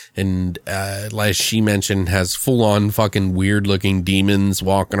rails. And, as she mentioned, has full on fucking weird looking demons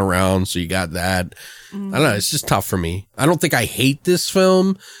walking around. So you got that. I don't know. It's just tough for me. I don't think I hate this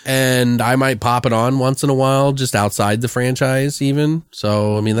film, and I might pop it on once in a while, just outside the franchise even.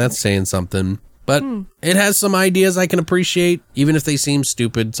 So, I mean, that's saying something, but it has some ideas I can appreciate, even if they seem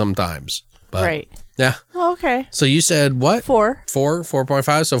stupid sometimes. But, right. Yeah. Oh, okay. So you said what? 4.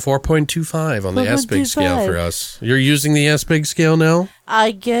 4.5, so 4.25 on the S-big scale for us. You're using the S-big scale now?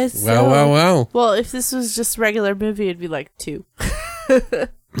 I guess Wow. Well, if this was just regular movie, it'd be like 2.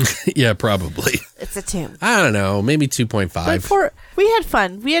 Yeah, probably. It's a 2. I don't know, maybe 2.5. But we had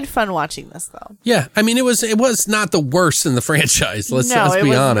fun. We had fun watching this, though. Yeah, I mean, it was not the worst in the franchise. Let's be honest. No, it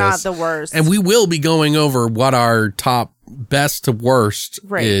was not the worst. And we will be going over what our top best to worst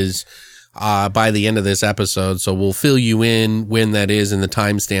is by the end of this episode. So we'll fill you in when that is in the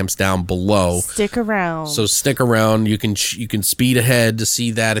timestamps down below. Stick around. So stick around. You can speed ahead to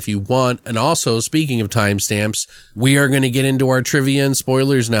see that if you want. And also, speaking of timestamps, we are going to get into our trivia and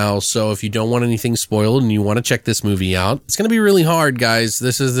spoilers now. So if you don't want anything spoiled and you want to check this movie out, it's going to be really hard, guys.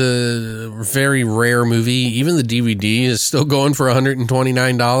 This is a very rare movie. Even the DVD is still going for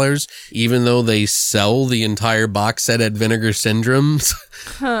 $129, even though they sell the entire box set at Vinegar Syndromes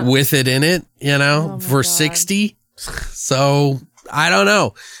with it in it, for $60. So I don't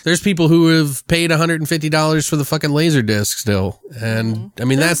know. There's people who have paid $150 for the fucking Laserdisc still. And I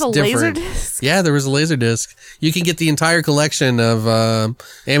mean, that's different. Laserdisc? Yeah, there was a Laserdisc. You can get the entire collection of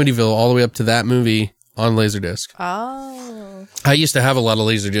Amityville all the way up to that movie on Laserdisc. Oh. I used to have a lot of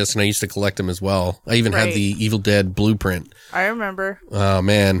Laserdiscs and I used to collect them as well. I even had the Evil Dead blueprint. I remember. Oh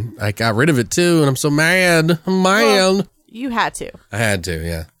man, I got rid of it too and I'm so mad. I'm mad. Well, you had to. I had to,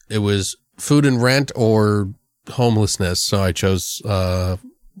 yeah. It was food and rent or homelessness, so I chose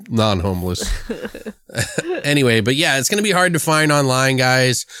non-homeless. Anyway, but yeah, it's going to be hard to find online,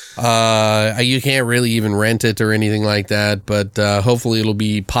 guys. You can't really even rent it or anything like that, but hopefully it'll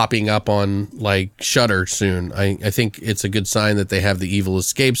be popping up on like Shudder soon. I think it's a good sign that they have the Evil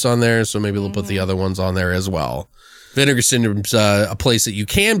Escapes on there, so maybe they'll put the other ones on there as well. Vinegar Syndrome's a place that you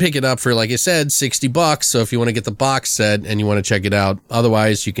can pick it up for, like I said, $60. So if you want to get the box set and you want to check it out,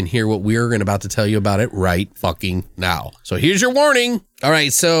 otherwise you can hear what we're about to tell you about it right fucking now. So here's your warning. All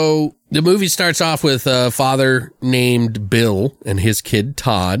right. So the movie starts off with a father named Bill and his kid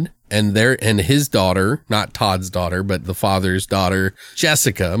Todd. And his daughter, not Todd's daughter, but the father's daughter,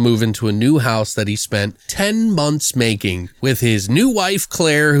 Jessica, move into a new house that he spent 10 months making with his new wife,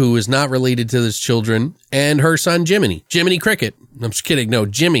 Claire, who is not related to his children, and her son, Jiminy Cricket. I'm just kidding. No,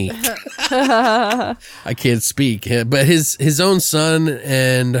 Jimmy. I can't speak. But his own son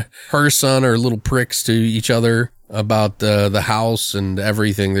and her son are little pricks to each other about the house and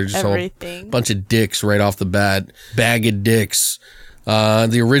everything. They're just a bunch of dicks right off the bat. Bag of dicks.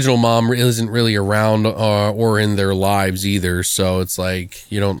 The original mom isn't really around or in their lives either, so it's like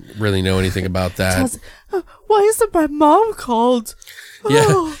you don't really know anything about that. Why isn't my mom called?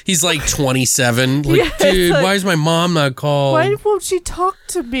 Yeah, he's like 27. Like, dude, why is my mom not called? Why won't she talk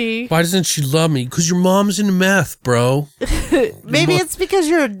to me? Why doesn't she love me? Because your mom's into meth, bro. Maybe it's because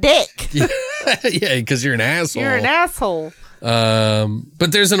you're a dick. Yeah, because you're an asshole. You're an asshole.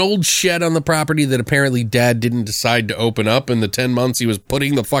 But there's an old shed on the property that apparently Dad didn't decide to open up in the 10 months he was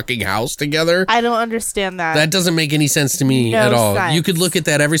putting the fucking house together. I don't understand that. That doesn't make any sense to me at all. Sense. You could look at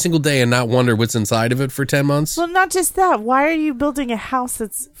that every single day and not wonder what's inside of it for 10 months. Well, not just that. Why are you building a house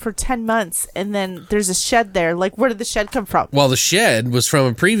that's for 10 months and then there's a shed there? Like, where did the shed come from? Well, the shed was from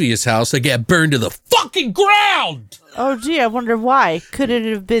a previous house that got burned to the fucking ground. Oh, gee, I wonder why. Could it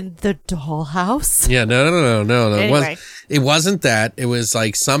have been the dollhouse? Yeah, no. Anyway. It wasn't that. It was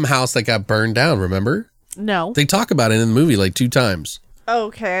like some house that got burned down, remember? No. They talk about it in the movie like 2 times.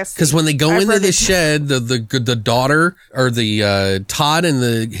 Okay. Because when they go into the shed, the daughter or the Todd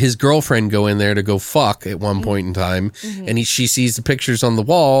and his girlfriend go in there to go fuck at one point in time, and she sees the pictures on the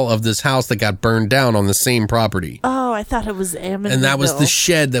wall of this house that got burned down on the same property. Oh, I thought it was Amityville. And that was the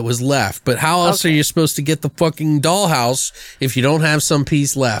shed that was left. But how else are you supposed to get the fucking dollhouse if you don't have some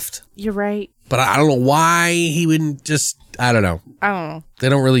piece left? You're right. But I don't know why he wouldn't just. I don't know. They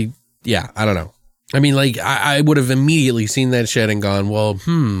don't really. Yeah, I don't know. I mean, like, I would have immediately seen that shed and gone, well,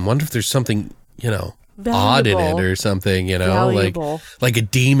 wonder if there's something, odd in it or something, Valuable. like a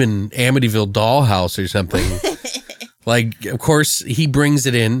demon Amityville dollhouse or something. Like, of course, he brings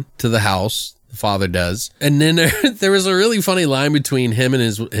it in to the house. The father does. And then there was a really funny line between him and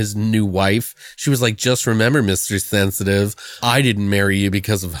his new wife. She was like, just remember, Mr. Sensitive, I didn't marry you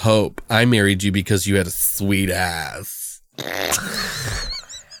because of hope. I married you because you had a sweet ass.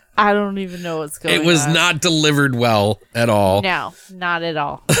 I don't even know what's going on. It was not delivered well at all. No, not at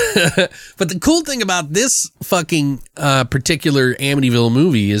all. But the cool thing about this fucking particular Amityville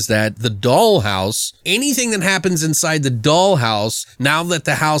movie is that the dollhouse, anything that happens inside the dollhouse, now that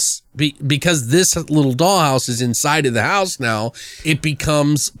the house, because this little dollhouse is inside of the house now, it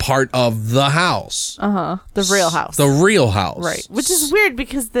becomes part of the house. The real house. The real house. Right. Which is weird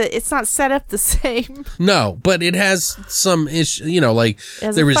because it's not set up the same. No, but it has some issue, like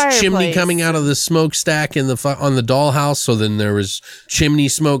there was chimney coming out of the smokestack on the dollhouse. So then there was chimney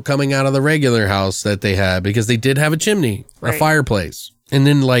smoke coming out of the regular house that they had because they did have a chimney, a fireplace. And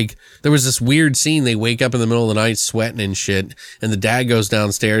then, like, there was this weird scene. They wake up in the middle of the night sweating and shit. And the dad goes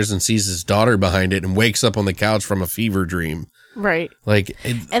downstairs and sees his daughter behind it and wakes up on the couch from a fever dream. Right. Like,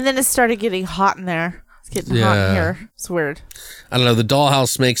 and then it started getting hot in there. It's getting hot in here. It's weird. I don't know. The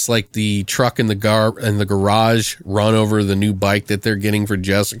dollhouse makes like the truck in the garage run over the new bike that they're getting for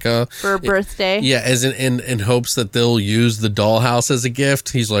Jessica for her birthday. Yeah, as in hopes that they'll use the dollhouse as a gift.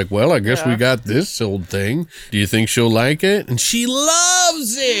 He's like, well, I guess we got this old thing. Do you think she'll like it? And she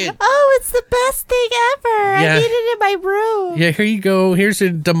loves it. Oh, it's the best thing ever. Yeah. I need it in my room. Yeah, here you go. Here's a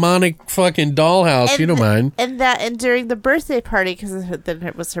demonic fucking dollhouse. You don't mind. And during the birthday party, because then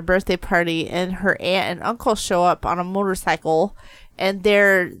it was her birthday party, and her aunt and uncle show up on a motorcycle. And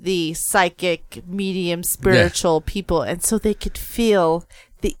they're the psychic, medium, spiritual people. And so they could feel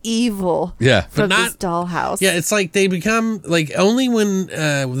the evil from this dollhouse. Yeah, it's like they become, like, only when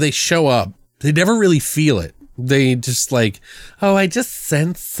they show up, they never really feel it. They just like, oh, I just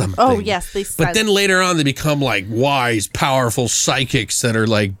sense something. Oh, yes, they sense. But then later on, they become like wise, powerful psychics that are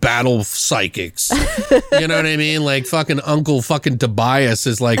like battle psychics. You know what I mean? Like fucking Uncle fucking Tobias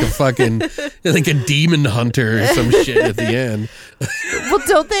is like a fucking, like a demon hunter or some shit at the end. Well,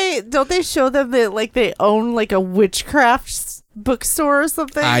 don't they show them that like they own like a witchcraft bookstore or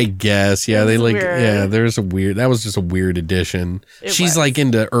something? I guess, yeah. They like, weird. yeah. That was just a weird addition. She's like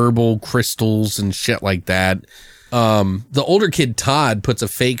into herbal crystals and shit like that. The older kid Todd puts a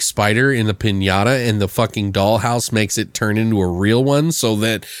fake spider in the piñata, and the fucking dollhouse makes it turn into a real one, so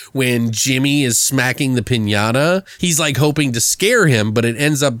that when Jimmy is smacking the piñata, he's like hoping to scare him, but it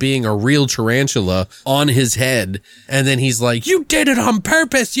ends up being a real tarantula on his head. And then he's like, "You did it on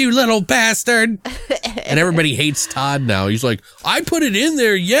purpose, you little bastard!" And everybody hates Todd now. He's like, "I put it in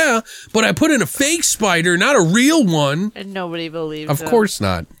there, yeah, but I put in a fake spider, not a real one." And nobody believed Of him. course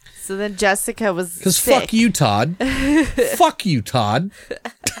not. So then Jessica was Because sick. fuck you, Todd. Fuck you, Todd.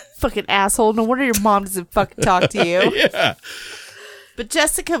 Fucking asshole. No wonder your mom doesn't fucking talk to you. Yeah. But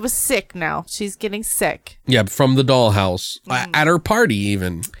Jessica was sick now. She's getting sick. Yeah, from the dollhouse. At her party,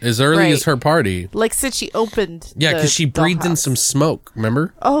 even. As early as her party. Like since she opened Yeah, because she breathed in some smoke,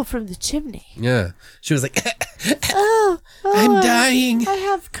 remember? Oh, from the chimney. Yeah. She was like, I'm dying. I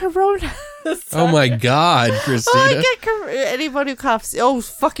have corona. Oh my God, Christina. Oh, I get anyone who coughs. Oh,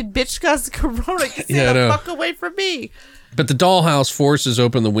 fucking bitch got corona. Get the fuck away from me. But the dollhouse forces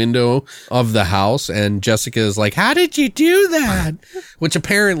open the window of the house, and Jessica is like, how did you do that? Which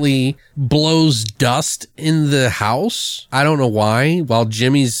apparently blows dust in the house. I don't know why. While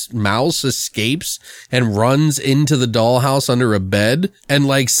Jimmy's mouse escapes and runs into the dollhouse under a bed, and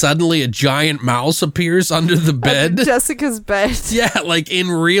like suddenly a giant mouse appears under the bed. Under Jessica's bed. Yeah, like in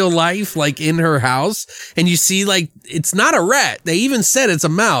real life, like in her house. And you see, like, it's not a rat. They even said it's a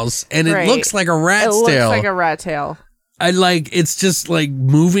mouse, and it looks like a rat's tail. It looks like a rat tail. It's just like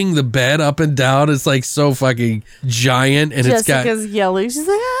moving the bed up and down. It's like so fucking giant, and Jessica's it's got yelling. She's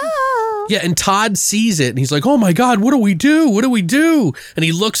like, ah. Yeah, and Todd sees it, and he's like, oh my God, what do we do? What do we do? And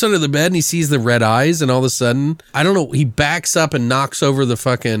he looks under the bed, and he sees the red eyes, and all of a sudden, I don't know, he backs up and knocks over the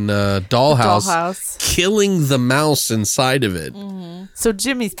fucking dollhouse, killing the mouse inside of it. So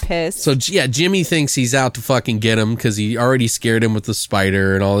Jimmy's pissed. So, yeah, Jimmy thinks he's out to fucking get him because he already scared him with the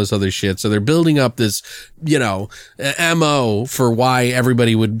spider and all this other shit. So they're building up this, you know, MO for why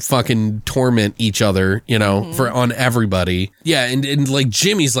everybody would fucking torment each other, you know, on everybody. Yeah, and like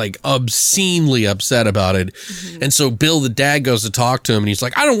Jimmy's like obscenely upset about it. And so Bill, the dad, goes to talk to him and he's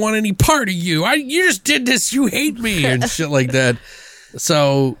like, I don't want any part of you. You just did this. You hate me and shit like that.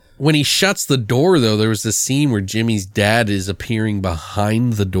 So when he shuts the door, though, there was this scene where Jimmy's dad is appearing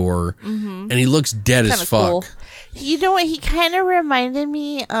behind the door and he looks dead as fuck. Cool. You know what? He kind of reminded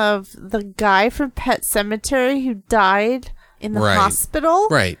me of the guy from Pet Sematary who died in the hospital.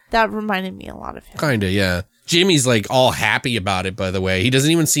 Right. That reminded me a lot of him. Kind of, yeah. Jimmy's like all happy about it, by the way. He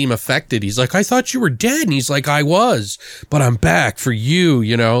doesn't even seem affected. He's like, I thought you were dead. And he's like, I was, but I'm back for you,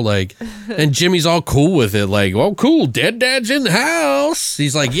 you know, like, and Jimmy's all cool with it. Like, well, cool. Dead dad's in the house.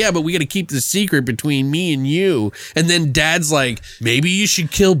 He's like, yeah, but we got to keep the secret between me and you. And then dad's like, maybe you should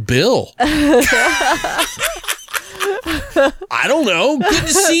kill Bill. I don't know. Good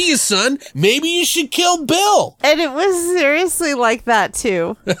to see you, son. Maybe you should kill Bill. And it was seriously like that,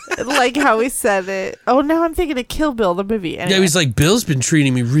 too. Like how he said it. Oh, now I'm thinking of Kill Bill, the movie. Anyway. Yeah, he's like, Bill's been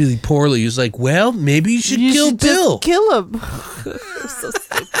treating me really poorly. He's like, well, maybe you should kill Bill. Just kill him. So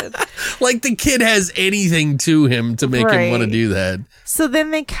stupid. Like the kid has anything to him to make him want to do that. So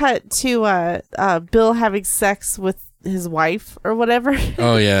then they cut to Bill having sex with his wife or whatever.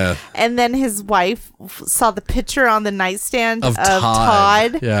 Oh yeah. And then his wife saw the picture on the nightstand of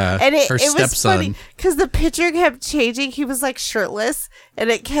Todd. Yeah. And it stepson. Was funny because the picture kept changing. He was like shirtless and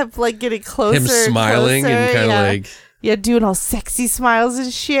it kept like getting closer. Him smiling and kind of like. Yeah, doing all sexy smiles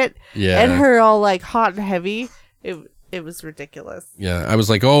and shit. Yeah. And her all like hot and heavy. It was ridiculous. Yeah, I was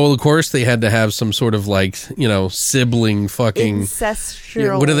like, oh, well, of course they had to have some sort of like, you know, sibling fucking incestual.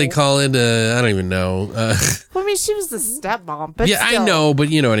 Yeah, what do they call it? I don't even know. Well, I mean, she was the stepmom, but yeah, still. I know, but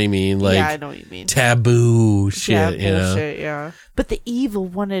you know what I mean. Like, yeah, I know what you mean. Taboo shit. Yeah, you know? bullshit. Yeah. But the evil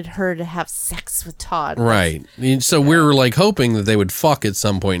wanted her to have sex with Todd. Right. So we were like hoping that they would fuck at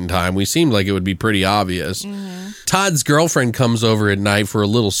some point in time. We seemed like it would be pretty obvious. Todd's girlfriend comes over at night for a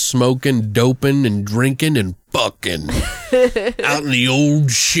little smoking, doping, and drinking and fucking out in the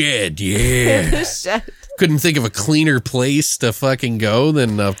old shed. Yeah. Couldn't think of a cleaner place to fucking go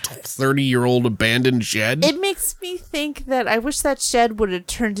than a 30-year-old abandoned shed. It makes me think that I wish that shed would have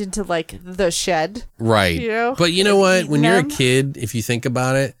turned into like the shed. Right. You know? But you know what? When you're a kid, if you think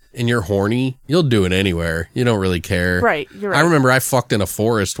about it, and you're horny, you'll do it anywhere. You don't really care. Right. You're right. I remember I fucked in a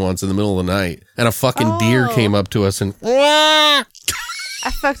forest once in the middle of the night, and a fucking deer came up to us and... I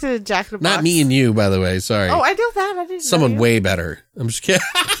fucked in a Jack in the Box. Not me and you, by the way. Sorry. Oh, I know that. I didn't Someone know you. way better. I'm just kidding.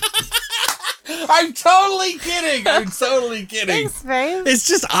 I'm totally kidding. I'm totally kidding. Thanks, babe. It's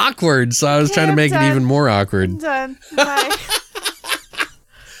just awkward, so I was trying to make it even more awkward. I'm done. Bye.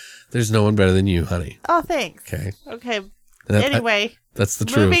 There's no one better than you, honey. Oh, thanks. Okay. Anyway. That's the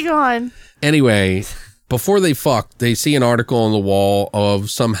truth. Moving on. Anyway, before they fuck, they see an article on the wall of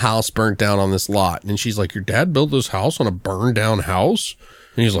some house burnt down on this lot. And she's like, your dad built this house on a burned down house?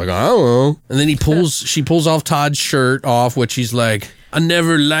 And he's like, I don't know. And then she pulls off Todd's shirt off, which he's like, I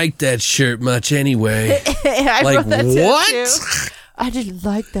never liked that shirt much anyway. I like, wrote that what? Too. I didn't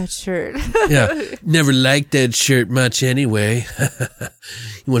like that shirt. Yeah, never liked that shirt much anyway.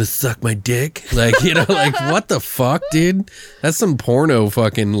 You want to suck my dick? Like, you know, like, what the fuck, dude? That's some porno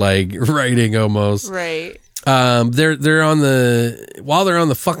fucking, like, writing almost. Right. While they're on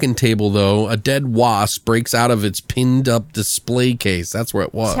the fucking table though, a dead wasp breaks out of its pinned up display case. That's where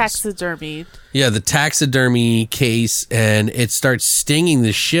it was. Taxidermy. Yeah, the taxidermy case, and it starts stinging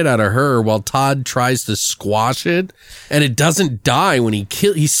the shit out of her while Todd tries to squash it, and it doesn't die when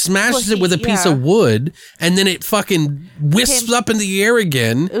he smashes it with a piece of wood, and then it fucking wisps up in the air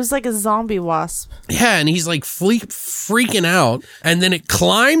again. It was like a zombie wasp. Yeah, and he's like freaking out, and then it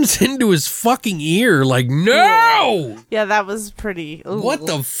climbs into his fucking ear like, no! Yeah, that was pretty... Ooh. What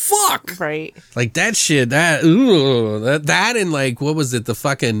the fuck? Right. Like that shit, that and like, what was it, the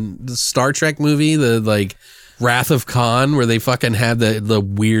Star Trek movie, the like Wrath of Khan, where they fucking had the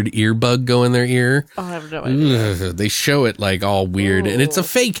weird earbug go in their ear. Oh, I have no idea. They show it like all weird. And it's a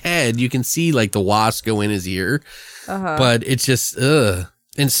fake head. You can see like the wasp go in his ear. But it's just, and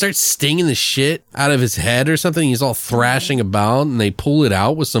it starts stinging the shit out of his head or something. He's all thrashing about, and they pull it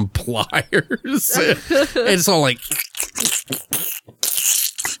out with some pliers. And it's all like...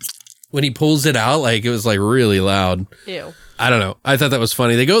 when he pulls it out, like it was like really loud. Ew. I don't know. I thought that was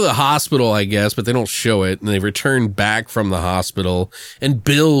funny. They go to the hospital, I guess, but they don't show it. And they return back from the hospital. And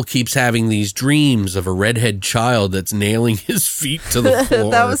Bill keeps having these dreams of a redhead child that's nailing his feet to the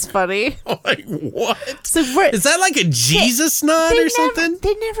floor. That was funny. Like, what? So Is that like a Jesus nod or something?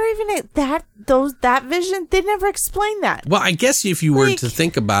 They never even that vision. They never explained that. Well, I guess if you were Like- to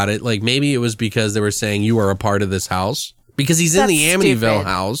think about it, like maybe it was because they were saying you are a part of this house. Because he's in That's the Amityville stupid.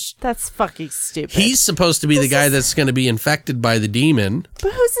 house. That's fucking stupid. He's supposed to be the guy that's going to be infected by the demon.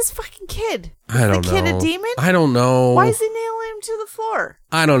 But who's this fucking kid? I don't know. The kid a demon? I don't know. Why is he nailing him to the floor?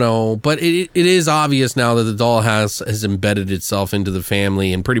 I don't know, but it is obvious now that the dollhouse has embedded itself into the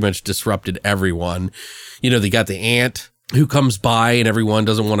family and pretty much disrupted everyone. You know, they got the aunt who comes by and everyone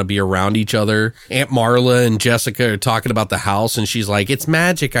doesn't want to be around each other. Aunt Marla and Jessica are talking about the house and she's like, it's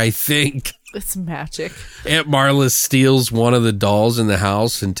magic, I think. It's magic. Aunt Marla steals one of the dolls in the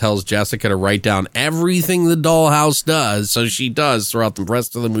house and tells Jessica to write down everything the dollhouse does. So she does throughout the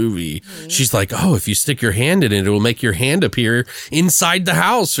rest of the movie. She's like, oh, if you stick your hand in it, it will make your hand appear inside the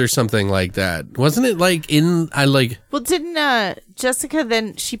house or something like that. Wasn't it like Well, didn't Jessica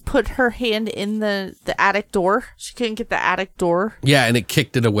then she put her hand in the attic door? She couldn't get the attic door. yeah, and it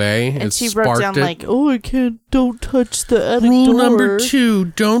kicked it away. And she sparked wrote down it. like, oh, I can't, don't touch the attic Rule door. number 2,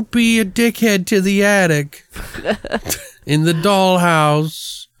 don't be a dickhead to the attic. In the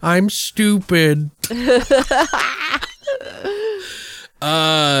dollhouse, I'm stupid.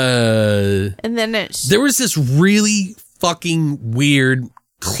 And then There was this really fucking weird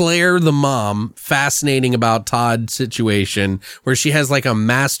Claire the mom fascinating about Todd's situation where she has like a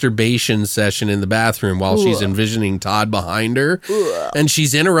masturbation session in the bathroom while she's envisioning Todd behind her. And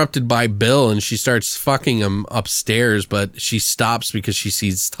she's interrupted by Bill and she starts fucking him upstairs, but she stops because she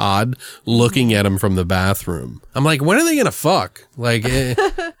sees Todd looking at him from the bathroom. I'm like, when are they gonna fuck? Like, are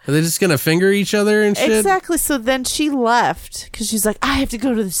they just gonna finger each other and shit? Exactly. So then she left because she's like, I have to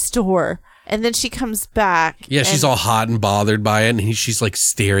go to the store. And then she comes back. Yeah, she's all hot and bothered by it, and she's like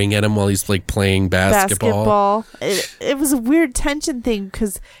staring at him while he's like playing basketball. It was a weird tension thing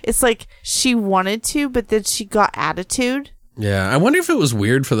because it's like she wanted to, but then she got attitude. Yeah, I wonder if it was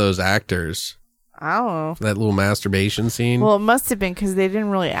weird for those actors, I don't know. that little masturbation scene. Well, it must have been because they didn't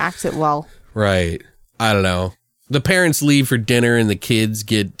really act it well. Right. I don't know. The parents leave for dinner and the kids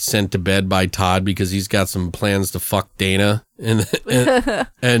get sent to bed by Todd because he's got some plans to fuck Dana.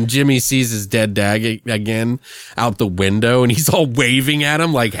 And Jimmy sees his dead dad again out the window and he's all waving at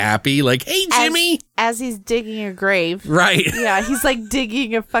him like happy, like, hey, Jimmy. As he's digging a grave. Right. Yeah, he's like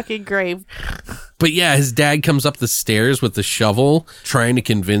digging a fucking grave. But yeah, his dad comes up the stairs with the shovel trying to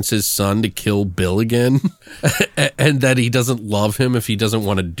convince his son to kill Bill again and that he doesn't love him if he doesn't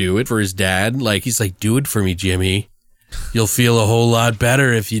want to do it for his dad. Like, he's like, do it for me, Jimmy. You'll feel a whole lot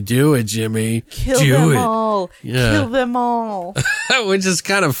better if you do it, Jimmy. Kill do them it. all. Yeah. Kill them all. Which is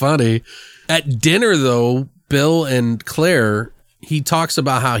kind of funny. At dinner, though, Bill and Claire, he talks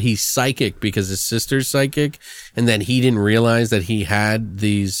about how he's psychic because his sister's psychic and that he didn't realize that he had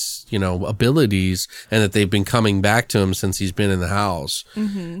these, you know, abilities and that they've been coming back to him since he's been in the house.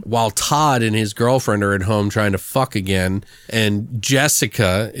 Mm-hmm. While Todd and his girlfriend are at home trying to fuck again and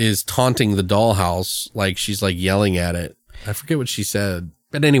Jessica is taunting the dollhouse like she's like yelling at it. I forget what she said.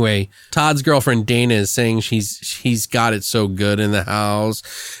 But anyway, Todd's girlfriend Dana is saying he's got it so good in the house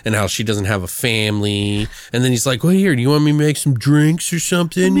and how she doesn't have a family. And then he's like, well, here, do you want me to make some drinks or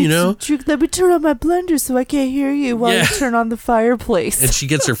something, you know? Let me turn on my blender so I can't hear you while you turn on the fireplace. And she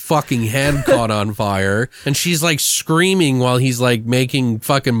gets her fucking head caught on fire. And she's like screaming while he's like making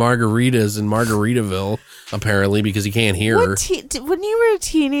fucking margaritas in Margaritaville, apparently, because he can't hear her. When you were a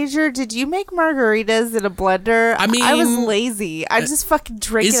teenager, did you make margaritas in a blender? I mean, I was lazy. I just fucking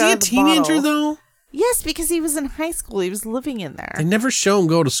drank Is it he out a of the teenager, bottle. though? Yes, because he was in high school. He was living in there. They never show him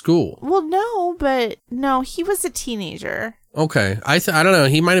go to school. Well, no, he was a teenager. Okay. I don't know.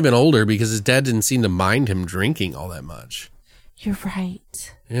 He might have been older because his dad didn't seem to mind him drinking all that much. You're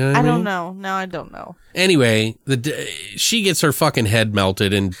right. You know what I don't mean? know. No, I don't know. Anyway, she gets her fucking head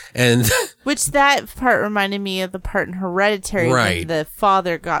melted and Which that part reminded me of the part in Hereditary Right. when the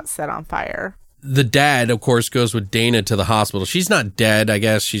father got set on fire. the dad, of course, goes with Dana to the hospital. She's not dead. I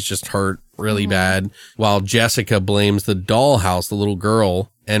guess she's just hurt really bad. While Jessica blames the dollhouse, the little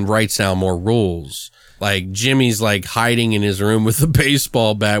girl, and writes down more rules. Like Jimmy's like hiding in his room with a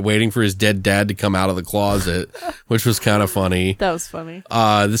baseball bat, waiting for his dead dad to come out of the closet, which was kind of funny. That was funny.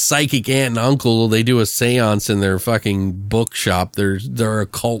 The psychic aunt and uncle, they do a seance in their fucking bookshop. Their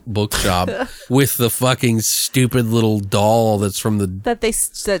occult bookshop with the fucking stupid little doll that's from the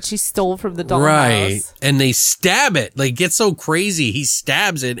That she stole from the dollhouse. right, and they stab it. Like, get so crazy, he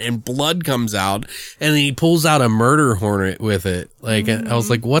stabs it and blood comes out, and then he pulls out a murder hornet with it. Like, I was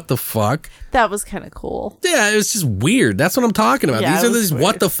like, what the fuck? That was kind of cool. Yeah, it was just weird. That's what I'm talking about. Yeah, These it are was these weird.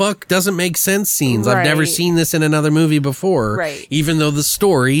 what the fuck doesn't make sense scenes. I've never Right. seen this in another movie before. Right. Even though the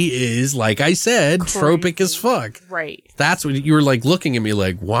story is, like I said, tropic as fuck. Right. That's what you were like looking at me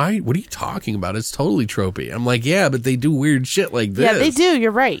like, why? What are you talking about? It's totally tropey. I'm like, yeah, but they do weird shit like this. Yeah, they do.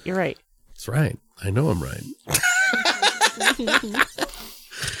 You're right. That's right. I know I'm right.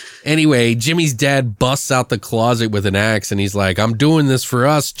 Anyway, Jimmy's dad busts out the closet with an axe and he's like, I'm doing this for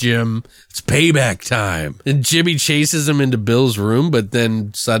us, Jim. It's payback time. And Jimmy chases him into Bill's room, but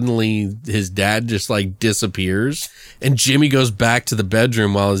then suddenly his dad just like disappears. And Jimmy goes back to the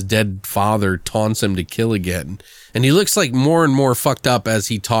bedroom while his dead father taunts him to kill again. And he looks like more and more fucked up as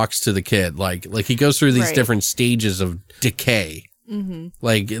he talks to the kid. Like he goes through these Right. different stages of decay. Mm-hmm.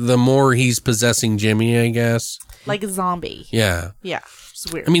 Like the more he's possessing Jimmy, I guess. Like a zombie. Yeah. Yeah.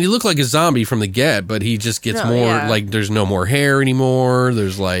 It's weird. I mean, he looked like a zombie from the get, but he just gets like, there's no more hair anymore.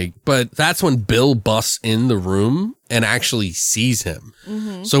 There's like, but that's when Bill busts in the room and actually sees him.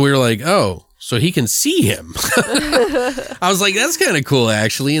 Mm-hmm. So we were like, oh, so he can see him. I was like, that's kind of cool,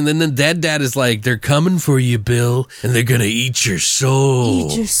 actually. And then the dead dad is like, they're coming for you, Bill, and they're going to eat your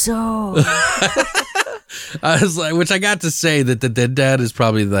soul. Eat your soul. I was like, which I got to say that the dead dad is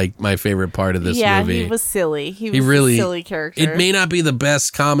probably like my favorite part of this movie. Yeah, he was silly. He was really, a silly character. It may not be the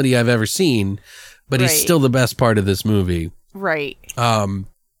best comedy I've ever seen, but he's Right. still the best part of this movie. Right.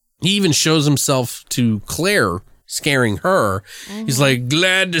 He even shows himself to Claire, scaring her. He's like,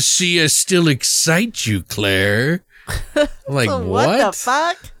 glad to see I still excite you, Claire. I'm like, So what? the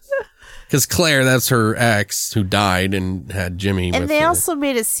fuck? Because Claire, that's her ex who died and had Jimmy And with they her. also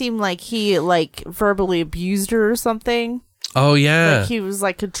made it seem like he like verbally abused her or something. Oh, yeah. Like he was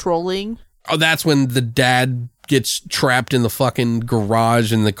like controlling. Oh, that's when the dad gets trapped in the fucking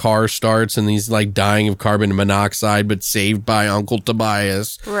garage and the car starts and he's like dying of carbon monoxide but saved by Uncle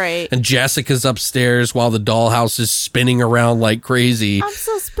Tobias. Right. And Jessica's upstairs while the dollhouse is spinning around like crazy. I'm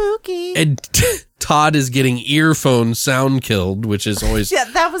so spooky. And Todd is getting earphone sound killed, which is always Yeah,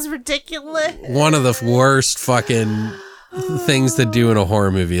 that was ridiculous. one of the worst fucking things to do in a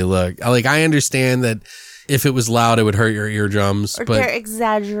horror movie. Look, like I understand that if it was loud, it would hurt your eardrums, Or but they're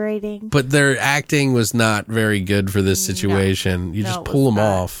exaggerating. but their acting was not very good for this situation. You No, just it pull was them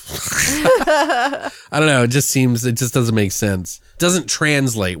not. off. I don't know. It just doesn't make sense. Doesn't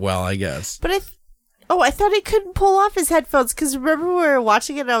translate well, I guess. But I thought he couldn't pull off his headphones because remember we were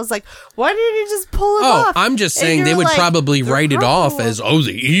watching it and I was like, why didn't he just pull it Oh, off? I'm just And saying you're they would like, probably the write it off problem- as, oh,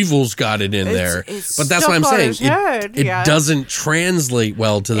 the evil's got it in there. it's But that's what I'm stuck on saying. his head, It yeah. doesn't translate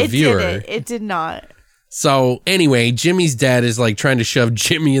well to the viewer. Didn't. It did not. So anyway, Jimmy's dad is like trying to shove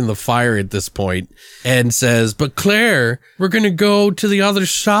Jimmy in the fire at this point and says, but Claire, we're going to go to the other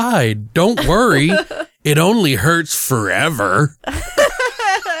side. Don't worry. It only hurts forever.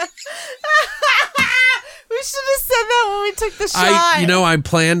 We should have said that when we took the shot. I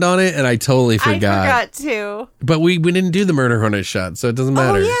planned on it and I totally forgot. I forgot too. But we didn't do the murder hornet shot, so it doesn't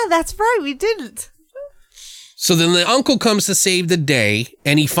matter. Oh yeah, that's right. We didn't. So then the uncle comes to save the day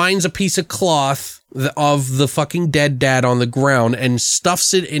and he finds a piece of cloth of the fucking dead dad on the ground and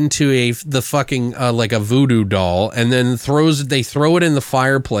stuffs it into the fucking like a voodoo doll and then they throw it in the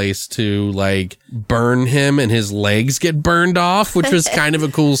fireplace to like burn him and his legs get burned off, which was kind of a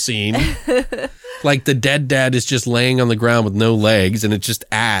cool scene. Like the dead dad is just laying on the ground with no legs and it's just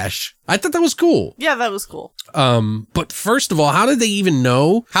ash. I thought that was cool. Yeah, that was cool. But first of all, how did they even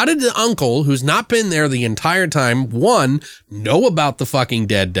know? How did the uncle, who's not been there the entire time, 1, know about the fucking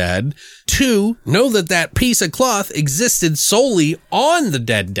dead dad, 2, know that piece of cloth existed solely on the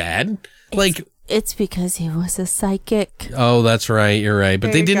dead dad? Like, It's because he was a psychic. oh, that's right, you're right. But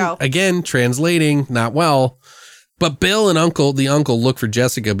There they you didn't, go. again, translating, not well. But Bill and the uncle look for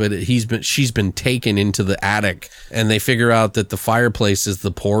Jessica, but she's been taken into the attic and they figure out that the fireplace is the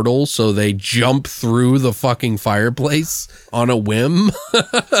portal. So they jump through the fucking fireplace on a whim.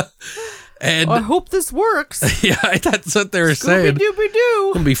 And I hope this works. yeah, that's what they were saying.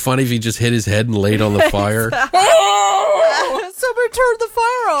 Scooby-Dooby-Doo. It'd be funny if he just hit his head and laid on the fire. Somebody turn the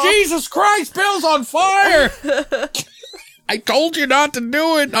fire off. Jesus Christ, Bill's on fire! I told you not to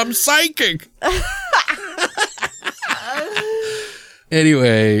do it. I'm psychic.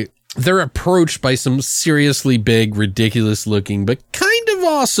 Anyway, they're approached by some seriously big, ridiculous looking, but kind of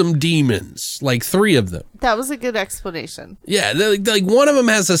awesome demons. Like 3 of them. That was a good explanation. Yeah, like one of them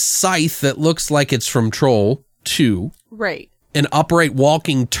has a scythe that looks like it's from Troll 2. Right. An upright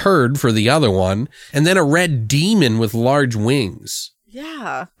walking turd for the other one, and then a red demon with large wings.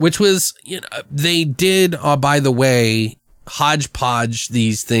 Yeah. Which was, they did, by the way, hodgepodge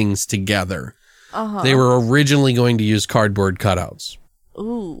these things together. Uh-huh. They were originally going to use cardboard cutouts.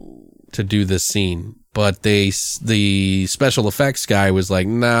 Ooh. To do this scene, but the special effects guy was like,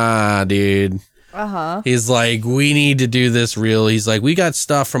 nah, dude. Uh-huh. He's like, we need to do this real. He's like, we got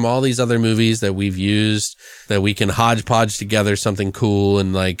stuff from all these other movies that we've used that we can hodgepodge together something cool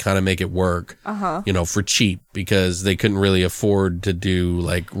and like kind of make it work, for cheap, because they couldn't really afford to do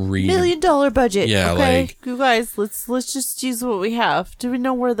like $1 million budget. Yeah, okay? like, you guys, let's just use what we have. Do we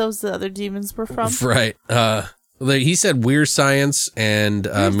know where those other demons were from? Right. He said Weird Science and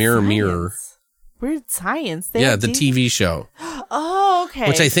Mirror. Weird Science? The TV show. Oh, okay.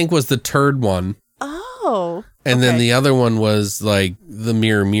 Which I think was the turd one. Oh. And then the other one was like the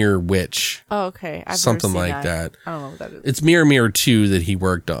Mirror Witch. Oh, okay. I've something never seen like that. that. I don't know what that is. It's Mirror 2 that he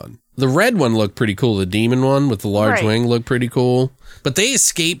worked on. The red one looked pretty cool. The demon one with the large wing looked pretty cool. But they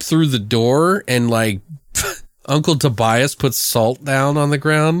escape through the door and like Uncle Tobias puts salt down on the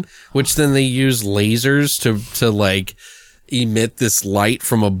ground, which then they use lasers to like emit this light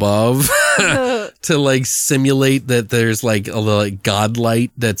from above to like simulate that there's like a god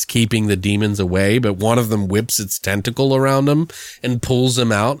light that's keeping the demons away, but one of them whips its tentacle around him and pulls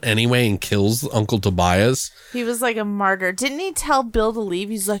him out anyway and kills Uncle Tobias. He was like a martyr. Didn't he tell Bill to leave?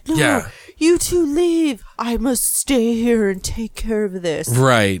 He's like, no, you two leave. I must stay here and take care of this.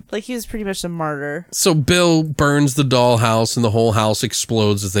 Right. Like he was pretty much a martyr. So Bill burns the dollhouse and the whole house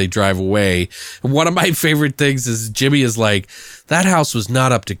explodes as they drive away. One of my favorite things is Jimmy is like, that house was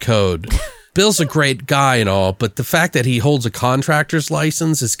not up to code. Bill's a great guy and all, but the fact that he holds a contractor's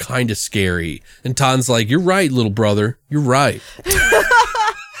license is kind of scary. And Ton's like, you're right, little brother. You're right.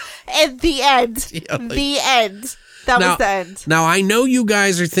 At the end. Yeah, like, the end. That was the end. Now, I know you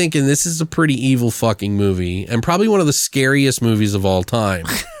guys are thinking this is a pretty evil fucking movie and probably one of the scariest movies of all time.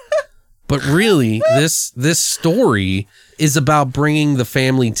 But really, this story is about bringing the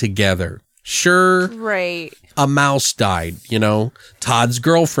family together. Sure. Right. A mouse died, Todd's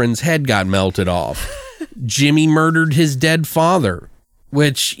girlfriend's head got melted off. Jimmy murdered his dead father,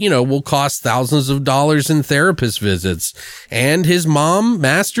 which, will cost thousands of dollars in therapist visits. And his mom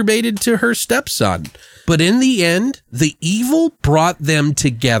masturbated to her stepson. But in the end, the evil brought them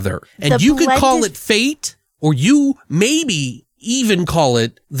together. And you could call it fate, or you maybe even call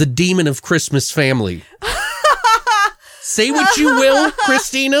it the demon of Christmas family. Say what you will,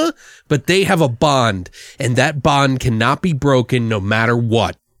 Christina, but they have a bond, and that bond cannot be broken no matter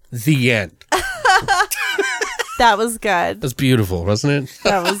what. The end. That was good. That's beautiful, wasn't it?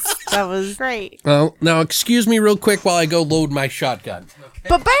 That was great. Well, now excuse me real quick while I go load my shotgun. Okay.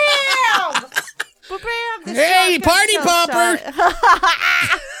 Ba-bam! Ba-bam! Hey, party popper!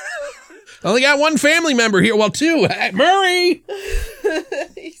 Only got one family member here. Well, 2. Murray!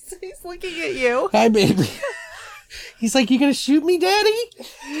 He's looking at you. Hi, baby. He's like, you gonna shoot me, Daddy?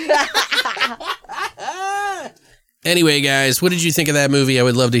 Anyway, guys, what did you think of that movie? I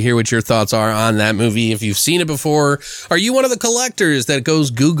would love to hear what your thoughts are on that movie. If you've seen it before, are you one of the collectors that goes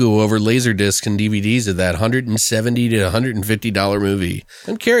goo-goo over Laserdiscs and DVDs of that $170 to $150 movie?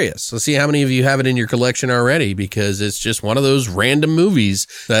 I'm curious. Let's see how many of you have it in your collection already, because it's just one of those random movies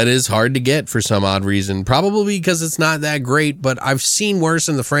that is hard to get for some odd reason. Probably because it's not that great, but I've seen worse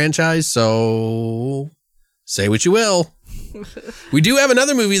in the franchise, so say what you will. We do have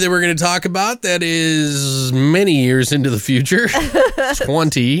another movie that we're going to talk about that is many years into the future.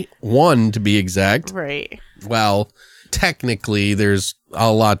 21 to be exact. Right. Well, technically there's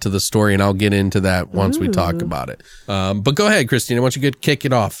a lot to the story, and I'll get into that once we talk about it. But go ahead, Christina. Why don't you kick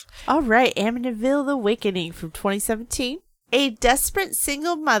it off? All right. Amityville: The Awakening from 2017. A desperate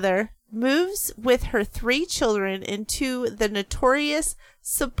single mother moves with her 3 children into the notorious,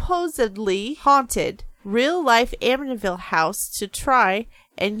 supposedly haunted, real-life Amityville house to try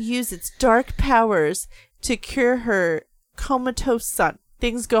and use its dark powers to cure her comatose son.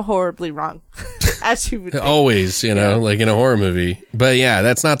 Things go horribly wrong, as you would think. Always, like in a horror movie. But yeah,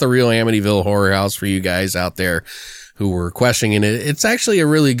 that's not the real Amityville horror house for you guys out there who were questioning it. It's actually a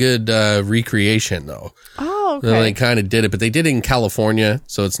really good recreation, though. Oh, okay. They kind of did it, but they did it in California,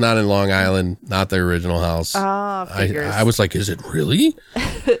 so it's not in Long Island, not the original house. Oh, I was like, is it really?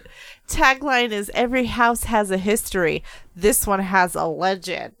 tagline is every house has a history. This one has a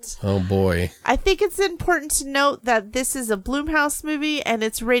legend. Oh, boy. I think it's important to note that this is a Blumhouse movie and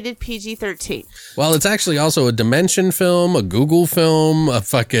it's rated PG-13. Well, it's actually also a Dimension film, a Google film, a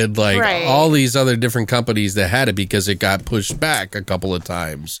fucking, like, Right. all these other different companies that had it because it got pushed back a couple of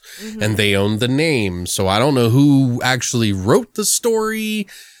times. And they owned the name. So I don't know who actually wrote the story.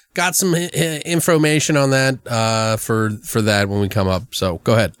 Got some information on that for that when we come up. So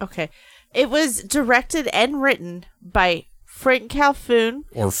go ahead. Okay. It was directed and written by Frank Calhoun.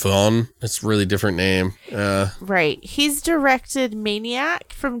 Or Fawn. It's a really different name. Right. He's directed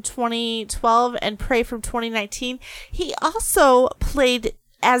Maniac from 2012 and Prey from 2019. He also played,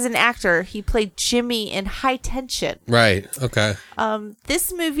 as an actor, he played Jimmy in High Tension. Right. Okay.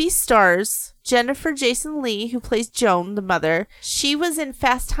 This movie stars Jennifer Jason Leigh, who plays Joan, the mother. She was in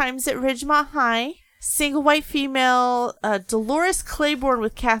Fast Times at Ridgemont High. Single white female, Dolores Claiborne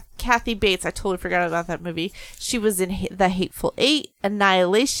with Kathy Bates. I totally forgot about that movie. She was in The Hateful Eight,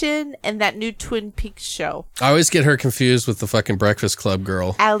 Annihilation, and that new Twin Peaks show. I always get her confused with the fucking Breakfast Club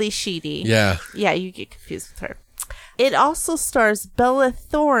girl. Ali Sheedy. Yeah. Yeah, you get confused with her. It also stars Bella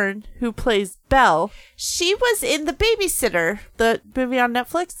Thorne, who plays Belle. She was in The Babysitter, the movie on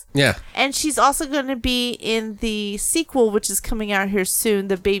Netflix. Yeah. And she's also going to be in the sequel, which is coming out here soon,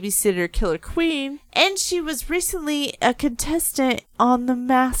 The Babysitter Killer Queen. And she was recently a contestant on The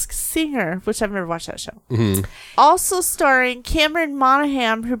Masked Singer, which I've never watched that show. Mm-hmm. Also starring Cameron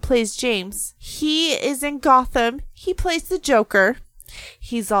Monaghan, who plays James. He is in Gotham. He plays the Joker.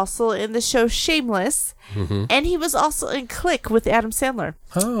 He's also in the show Shameless. Mm-hmm. And he was also in Click with Adam Sandler.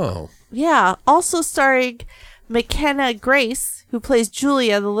 Oh. Yeah. Also starring McKenna Grace, who plays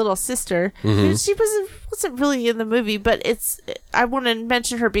Julia, the little sister. Mm-hmm. She wasn't really in the movie, but I want to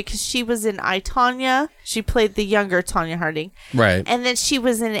mention her because she was in I, Tonya. She played the younger Tonya Harding. Right. And then she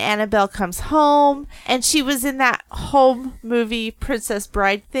was in Annabelle Comes Home. And she was in that home movie Princess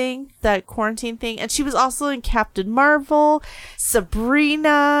Bride thing, that quarantine thing. And she was also in Captain Marvel,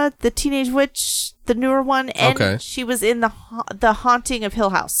 Sabrina, the Teenage Witch, the newer one. And she was in the Haunting of Hill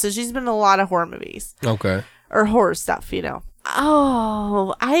House. So she's been in a lot of horror movies. Okay. Or horror stuff, you know.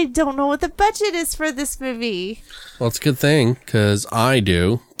 Oh, I don't know what the budget is for this movie. Well, it's a good thing, because I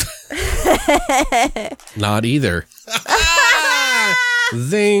do. Not either.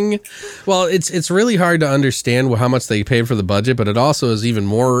 Zing. Well, it's really hard to understand how much they paid for the budget, but it also is even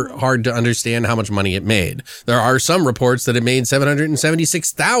more hard to understand how much money it made. There are some reports that it made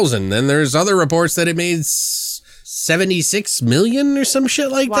 $776,000, and there's other reports that it made 76 million or some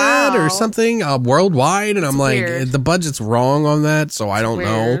shit like that or something worldwide. And I'm like, weird. The budget's wrong on that. So I don't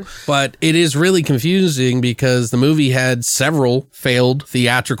know, weird. but it is really confusing because the movie had several failed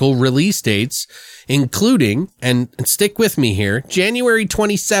theatrical release dates, including, and stick with me here, January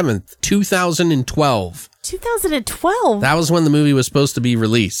 27th, 2012. 2012? That was when the movie was supposed to be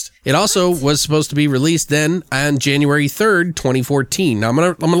released. It also was supposed to be released then on January 3rd, 2014. Now I'm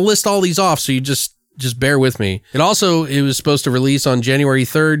going to list all these off so you just bear with me. It was supposed to release on January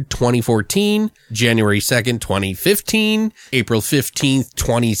 3rd, 2014, January 2nd, 2015, April 15th,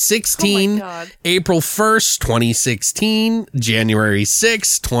 2016, Oh my God. April 1st, 2016, January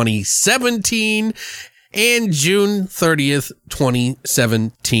 6th, 2017, and June 30th,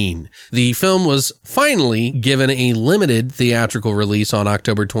 2017. The film was finally given a limited theatrical release on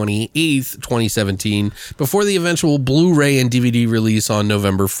October 28th, 2017, before the eventual Blu-ray and DVD release on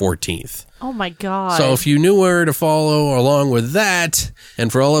November 14th. Oh my God. So if you knew where to follow along with that,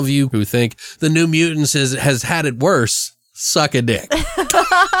 and for all of you who think the New Mutants has had it worse, suck a dick.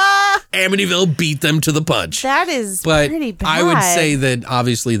 Amityville beat them to the punch. That is But pretty bad. I would say that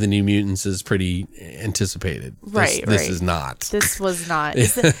obviously the New Mutants is pretty anticipated. Right, This right. is not. This was not.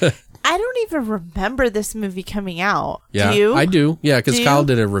 I don't even remember this movie coming out. Yeah, Do you? I do. Yeah, because Do Kyle you?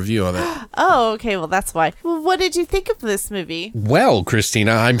 did a review of it. Oh, okay. Well, that's why. Well, what did you think of this movie? Well,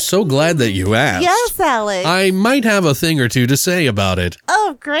 Christina, I'm so glad that you asked. Yes, Alex. I might have a thing or two to say about it.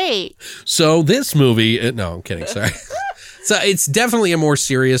 Oh, great. So this movie, no, I'm kidding. Sorry. So it's definitely a more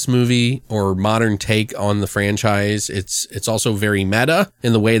serious movie or modern take on the franchise. It's also very meta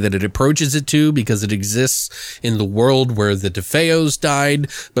in the way that it approaches it too, because it exists in the world where the DeFeos died,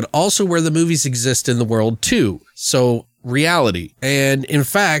 but also where the movies exist in the world too. So reality. And in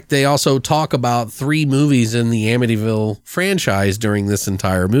fact, they also talk about 3 movies in the Amityville franchise during this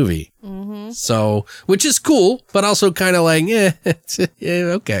entire movie. Mm-hmm. So, which is cool, but also kind of like, yeah,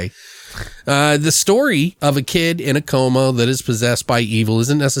 okay. The story of a kid in a coma that is possessed by evil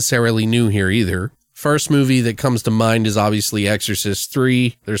isn't necessarily new here either. First movie that comes to mind is obviously Exorcist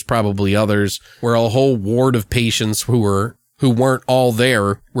 3. There's probably others, where a whole ward of patients who were who weren't all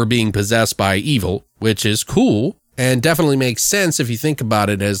there were being possessed by evil, which is cool. And definitely makes sense if you think about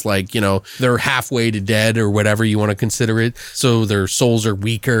it as like, you know, they're halfway to dead or whatever you want to consider it. So their souls are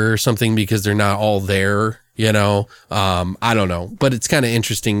weaker or something because they're not all there, you know. I don't know. But it's kind of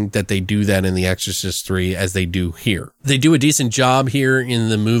interesting that they do that in The Exorcist 3 as they do here. They do a decent job here in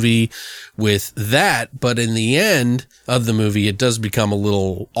the movie with that. But in the end of the movie, it does become a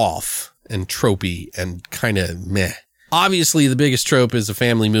little off and tropey and kind of meh. Obviously, the biggest trope is a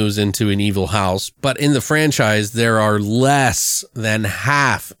family moves into an evil house, but in the franchise, there are less than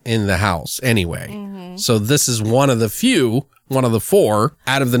half in the house anyway. Mm-hmm. So this is one of the 4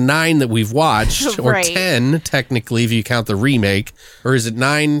 out of the 9 that we've watched, or right. 10 technically if you count the remake, or is it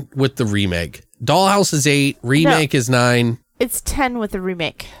 9 with the remake? Dollhouse is 8, remake is 9. It's 10 with the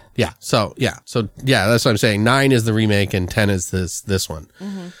remake. Yeah, so that's what I'm saying. 9 is the remake and 10 is this one.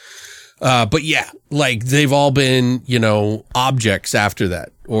 Mm-hmm. But yeah, like they've all been, you know, objects after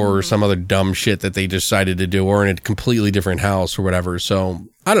that or some other dumb shit that they decided to do or in a completely different house or whatever. So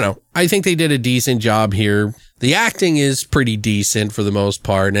I don't know. I think they did a decent job here. The acting is pretty decent for the most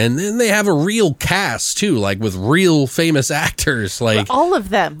part. And then they have a real cast too, like with real famous actors, like all of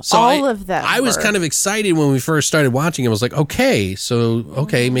them, so I was kind of excited when we first started watching it. I was like, okay,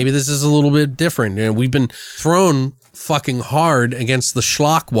 maybe this is a little bit different. And we've been thrown fucking hard against the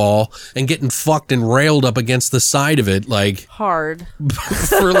schlock wall and getting fucked and railed up against the side of it, like hard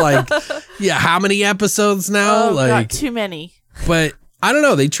for like, yeah, how many episodes now? Oh, like not too many. But I don't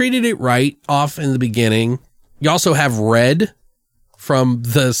know. They treated it right off in the beginning. You also have Red from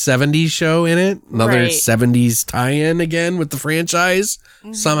the 70s show in it. Another right. 70s tie-in again with the franchise.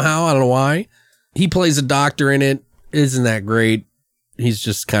 Mm-hmm. Somehow. I don't know why. He plays a doctor in it. Isn't that great? He's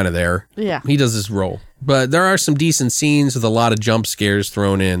just kind of there. Yeah. He does his role. But there are some decent scenes with a lot of jump scares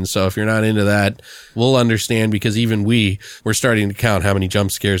thrown in. So if you're not into that, we'll understand because even we were starting to count how many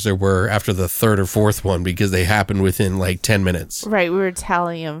jump scares there were after the 3rd or 4th one because they happened within like 10 minutes. Right. We were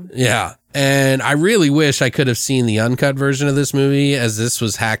tallying them. Yeah. And I really wish I could have seen the uncut version of this movie as this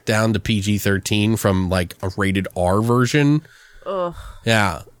was hacked down to PG-13 from like a rated R version. Ugh.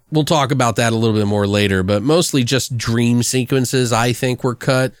 Yeah. We'll talk about that a little bit more later, but mostly just dream sequences I think were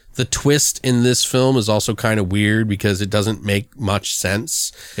cut. The twist in this film is also kind of weird because it doesn't make much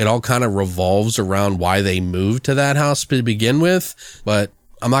sense. It all kind of revolves around why they moved to that house to begin with, but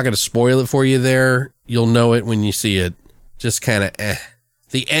I'm not going to spoil it for you there. You'll know it when you see it. Just kind of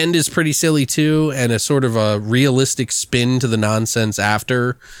The end is pretty silly too, and a sort of a realistic spin to the nonsense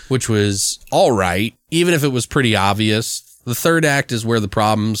after, which was all right, even if it was pretty obvious. The 3rd act is where the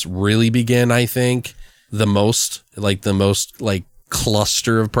problems really begin, I think. The most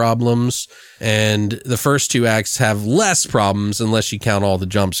cluster of problems. And the first 2 acts have less problems unless you count all the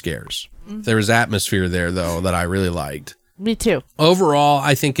jump scares. Mm-hmm. There was atmosphere there, though, that I really liked. Me too. Overall,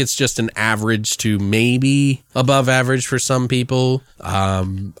 I think it's just an average to maybe above average for some people.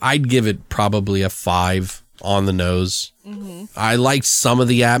 I'd give it probably a 5 on the nose. Mm-hmm. I liked some of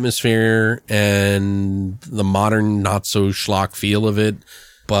the atmosphere and the modern, not so schlock feel of it,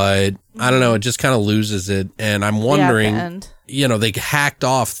 but I don't know, it just kind of loses it. And I'm wondering, you know, they hacked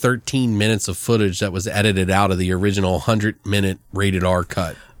off 13 minutes of footage that was edited out of the original 100-minute rated R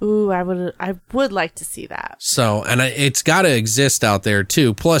cut. Ooh, I would like to see that. So, and it's got to exist out there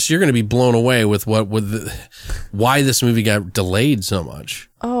too. Plus, you're going to be blown away with why this movie got delayed so much.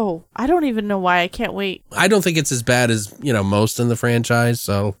 Oh, I don't even know why. I can't wait. I don't think it's as bad as, you know, most in the franchise.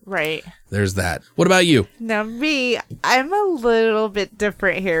 So, right. There's that. What about you? Now, me, I'm a little bit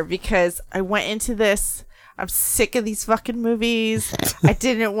different here because I went into this. I'm sick of these fucking movies. I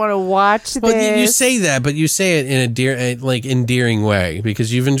didn't want to watch this. Well, you say that, but you say it in a endearing way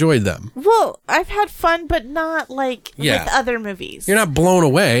because you've enjoyed them. Well, I've had fun, but not with other movies. You're not blown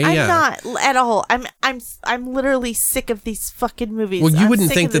away. I'm not at all. I'm literally sick of these fucking movies. Well, you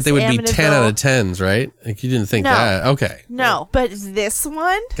wouldn't think that they would be 10 out of 10s, right? Like you didn't think that. Okay. No, but this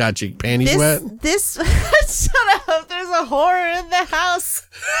one. Got you. Panties wet? This. Shut up. There's a whore in the house.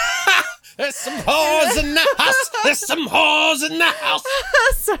 There's some whores in the house. There's some whores in the house.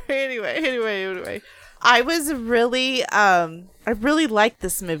 Sorry. Anyway. I really liked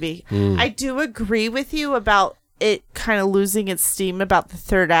this movie. I do agree with you about it kind of losing its steam about the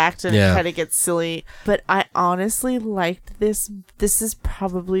 3rd act and it kind of gets silly. But I honestly liked this. This is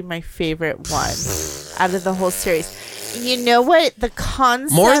probably my favorite one out of the whole series. You know what? The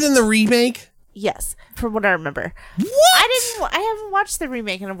concept... More than the remake? Yes, from what I remember. What? I haven't watched the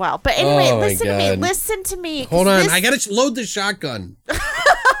remake in a while. But anyway, listen to me. Hold on, I gotta load the shotgun.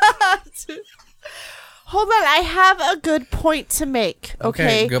 Hold on, I have a good point to make.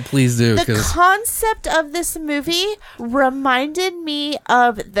 Okay, go, please do. The 'cause- concept of this movie reminded me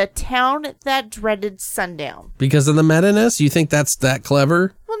of The Town That Dreaded Sundown. because of the meta-ness? You think that's that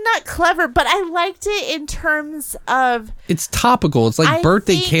clever? Well, not clever, but I liked it in terms of... It's topical. It's like I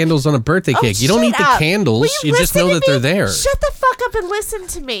birthday think- candles on a birthday Oh, cake. You don't shut need the up. candles. Will You just know listen that to they're me? there. Shut the fuck up and listen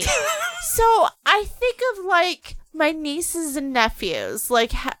to me. So I think of like my nieces and nephews,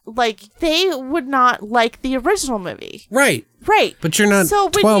 like they would not like the original movie. Right. Right. But you're not So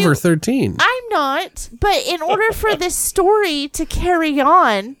when 12 or you- 13. I'm not, but in order for this story to carry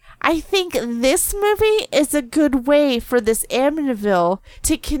on, I think this movie is a good way for this Amityville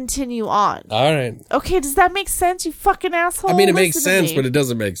to continue on. All right. Okay, does that make sense, you fucking asshole? I mean, it makes Listen to sense, me. but it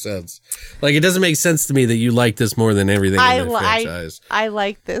doesn't make sense. Like, it doesn't make sense to me that you like this more than everything in the franchise. I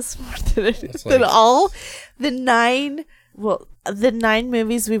like this more than, like- all the 9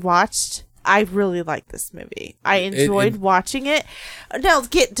 movies we watched. I really like this movie. I enjoyed watching it. No,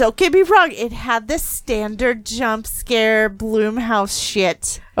 don't get me wrong. It had the standard jump scare Blumhouse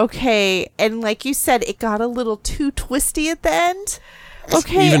shit. Okay, and like you said, it got a little too twisty at the end.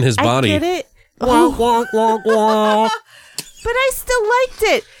 Okay, Even his body. I get it. Oh. But I still liked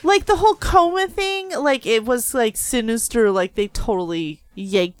it. Like the whole coma thing, like it was like sinister. Like they totally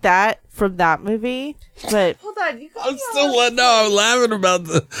yanked that from that movie. But hold on, you I'm still no.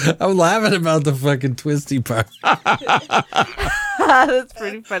 I'm laughing about the fucking twisty part. That's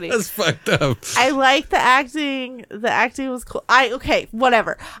pretty funny. That's fucked up. I like the acting. The acting was cool.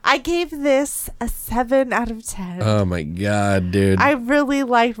 Whatever. I gave this a 7 out of 10. Oh my god, dude. I really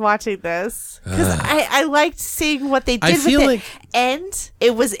liked watching this because I liked seeing what they I did feel with like- it. And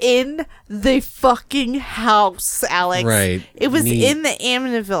it was in the fucking house, Alex. Right. It was Neat. in the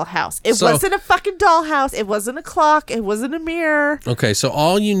Amityville house. It So- wasn't a fucking dollhouse. It wasn't a clock. It wasn't a mirror. Okay, so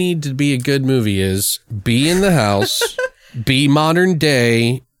all you need to be a good movie is be in the house, be modern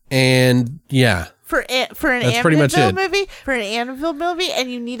day, and yeah. For an That's pretty much Amityville it. movie, for an Amityville movie,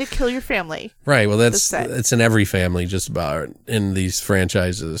 and you need to kill your family. Right. Well, That's it. it's in every family just about in these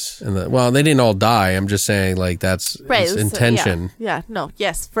franchises. And well, they didn't all die. I'm just saying like that's Right. its so, intention.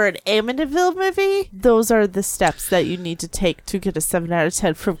 Yes. For an Amityville movie, those are the steps that you need to take to get a 7 out of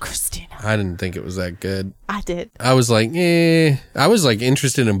 10 from Christina. I didn't think it was that good. I did. I was like, I was like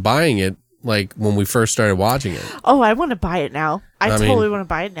interested in buying it like when we first started watching it. Oh, I want to buy it now. I I mean, totally want to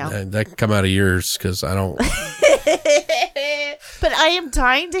buy it now. That can come out of yours because I don't. But I am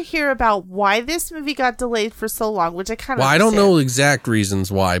dying to hear about why this movie got delayed for so long, which I kind of Well, I don't know exact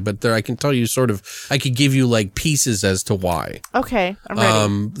reasons why, but I can tell you sort of. I could give you like pieces as to why. Okay, I'm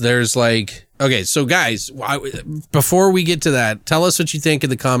ready. There's like, okay, so guys, before we get to that, tell us what you think in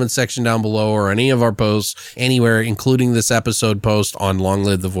the comments section down below or any of our posts anywhere, including this episode post on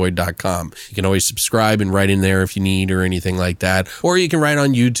longlivethevoid.com. You can always subscribe and write in there if you need or anything like that. Or you can write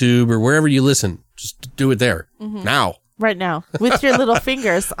on YouTube or wherever you listen. Just do it there now. Right now, with your little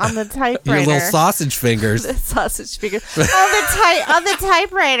fingers on the typewriter. Your little sausage fingers. Sausage fingers on the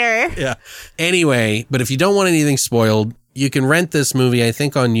typewriter. Yeah. Anyway, but if you don't want anything spoiled, you can rent this movie, I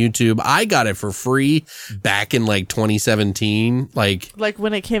think, on YouTube. I got it for free back in like 2017. Like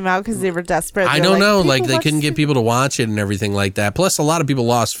when it came out because they were desperate. I They're don't know. "People Like they watch couldn't get this." people to watch it and everything like that. Plus, a lot of people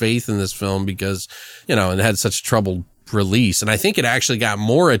lost faith in this film because, it had such troubled release. And I think it actually got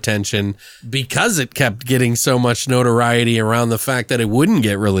more attention because it kept getting so much notoriety around the fact that it wouldn't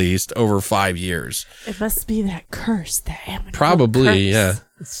get released over 5 years. It must be that curse, that Amityville Probably,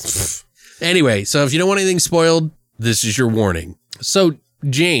 curse. yeah. Anyway, so if you don't want anything spoiled, this is your warning. So,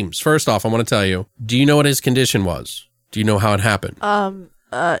 James, first off, I want to tell you, do you know what his condition was? Do you know how it happened?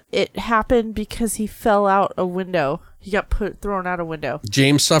 It happened because he fell out a window. He got thrown out a window.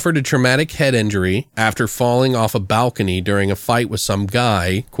 James suffered a traumatic head injury after falling off a balcony during a fight with some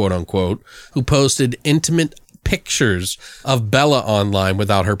guy, quote unquote, who posted intimate pictures of Bella online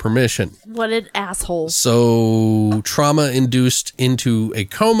without her permission. What an asshole. So, trauma induced into a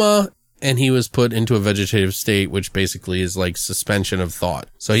coma, and he was put into a vegetative state, which basically is like suspension of thought.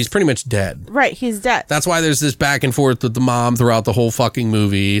 So he's pretty much dead. Right, he's dead. That's why there's this back and forth with the mom throughout the whole fucking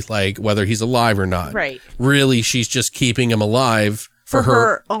movie, like whether he's alive or not. Right. Really, she's just keeping him alive for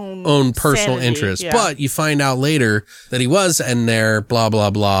her own personal sanity, interest. yeah. But you find out later that he was in there, blah,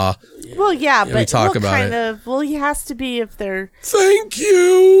 blah, blah. Well, yeah, but we talk about it. Well, he has to be if they're... Thank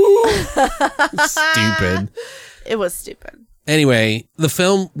you. Stupid. It was stupid. Anyway, the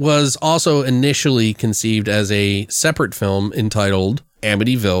film was also initially conceived as a separate film entitled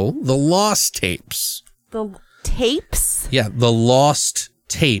Amityville: The Lost Tapes. The tapes? Yeah, The Lost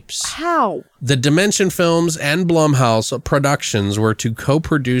tapes. How? The Dimension Films and Blumhouse Productions were to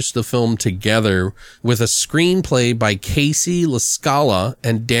co-produce the film together with a screenplay by Casey LaScala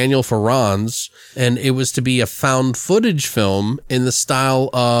and Daniel Farrands, and it was to be a found footage film in the style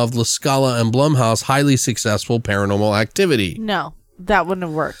of LaScala and Blumhouse highly successful Paranormal Activity. No, that wouldn't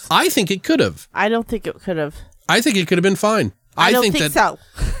have worked. I think it could have. I don't think it could have. I think it could have been fine. I don't think so.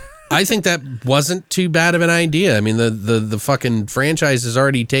 I think that wasn't too bad of an idea. I mean, the fucking franchise has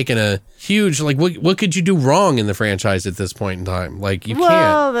already taken a huge, like, what could you do wrong in the franchise at this point in time? Like, you can't.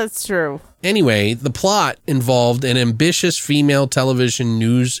 Well, that's true. Anyway, the plot involved an ambitious female television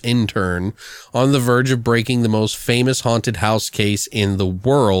news intern on the verge of breaking the most famous haunted house case in the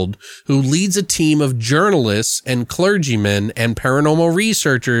world, who leads a team of journalists and clergymen and paranormal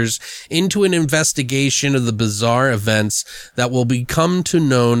researchers into an investigation of the bizarre events that will become to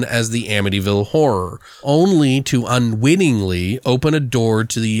known as the Amityville Horror, only to unwittingly open a door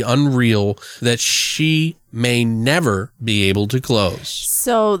to the unreal that she may never be able to close.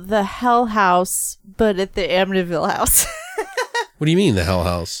 So the Hell House, but at the Amityville house. What do you mean, the Hell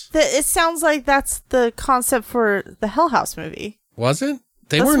House? It sounds like that's the concept for the Hell House movie. Was it?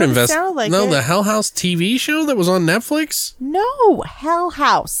 They That's weren't what it investing. sounded like No, it. the Hell House TV show that was on Netflix? No, Hell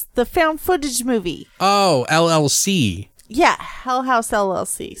House, the found footage movie. Oh, LLC. Yeah, Hell House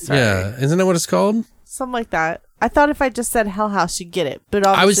LLC. Sorry. Yeah, isn't that what it's called? Something like that. I thought if I just said Hell House, you'd get it. But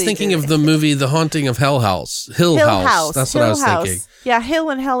I was obviously thinking you of didn't. the movie The Haunting of Hill House. Hill House. That's what I was thinking. Yeah,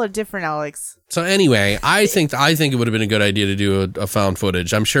 Hill and Hell are different, Alex. So anyway, I think it would have been a good idea to do a found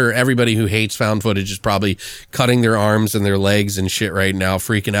footage. I'm sure everybody who hates found footage is probably cutting their arms and their legs and shit right now,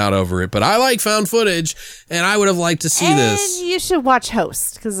 freaking out over it. But I like found footage, and I would have liked to see this. And you should watch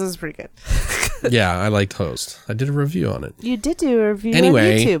Host, because it was pretty good. Yeah, I liked Host. I did a review on it. You did do a review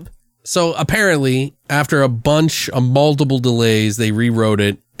Anyway, on YouTube. So apparently, after a bunch of multiple delays, they rewrote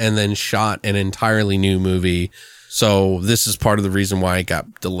it and then shot an entirely new movie. So this is part of the reason why it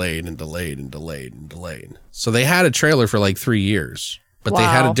got delayed and delayed and delayed and delayed. So they had a trailer for like 3 years, but they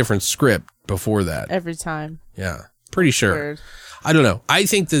had a Wow. different script before that. Every time. Yeah, pretty sure. Weird. I don't know. I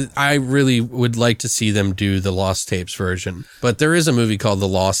think that I really would like to see them do the Lost Tapes version, but there is a movie called The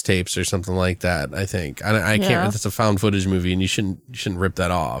Lost Tapes or something like that. I think I Yeah. can't. It's a found footage movie, and you shouldn't rip that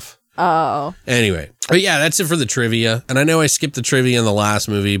off. Oh, Anyway, but yeah, that's it for the trivia. And I know I skipped the trivia in the last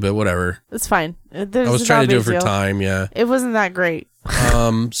movie, but whatever. it's fine. I was trying to do it for time, yeah. It wasn't that great.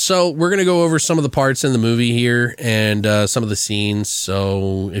 So we're going to go over some of the parts in the movie here and some of the scenes.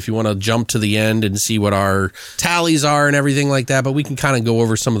 So if you want to jump to the end and see what our tallies are and everything like that, but we can kind of go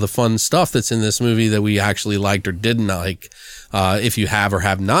over some of the fun stuff that's in this movie that we actually liked or didn't like, if you have or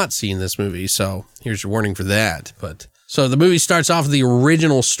have not seen this movie. So here's your warning for that. So the movie starts off with the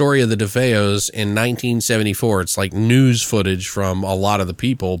original story of the DeFeos in 1974. It's like news footage from a lot of the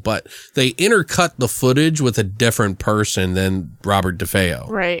people, but they intercut the footage with a different person than Robert DeFeo.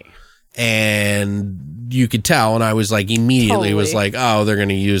 Right. And you could tell, and I was like, immediately was like, oh, they're going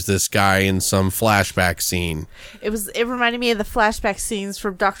to use this guy in some flashback scene. It reminded me of the flashback scenes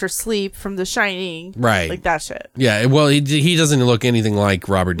from Dr. Sleep from The Shining. Right. Like that shit. Yeah, well, he doesn't look anything like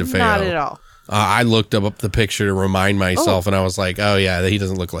Robert DeFeo. Not at all. I looked up the picture to remind myself, and I was like, oh, yeah, he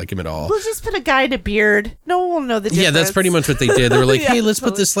doesn't look like him at all. We'll just put a guy in a beard. No one will know the difference. Yeah, that's pretty much what they did. They were like, Yeah, hey, let's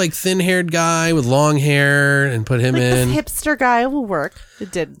put this like thin-haired guy with long hair and put him like in. this hipster guy will work.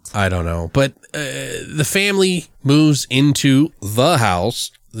 It didn't. I don't know. But the family moves into the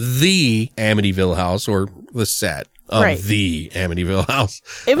house, the Amityville house, or the set of Right. the Amityville house.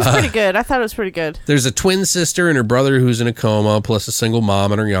 It was pretty good. I thought it was pretty good. There's a twin sister and her brother who's in a coma, plus a single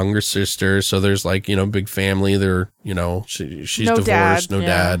mom and her younger sister. So there's like, big family. They're, she's No divorced, dad, no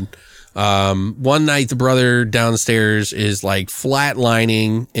yeah. dad. One night the brother downstairs is like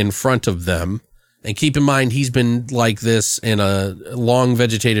flatlining in front of them. And keep in mind, he's been like this in a long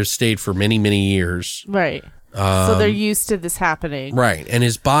vegetative state for many, many years. Right. So they're used to this happening. Right. And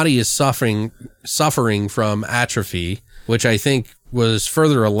his body is suffering from atrophy, which I think was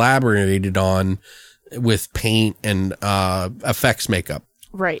further elaborated on with paint and effects makeup.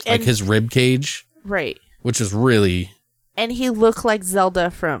 Right. Like And, his rib cage, right. which is really... And he looked like Zelda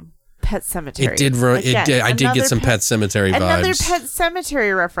from Pet Cemetery. It did. I did get some Pet Cemetery vibes. Another Pet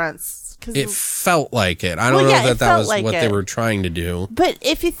Cemetery reference. It felt like it. I don't Well, know yeah, that it that felt was like what they it. were trying to do. But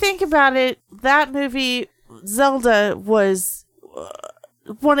if you think about it, that movie, Zelda, was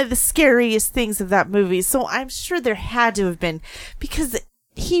one of the scariest things of that movie. So I'm sure there had to have been, because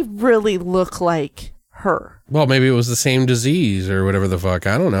he really looked like her. Well, maybe it was the same disease or whatever the fuck.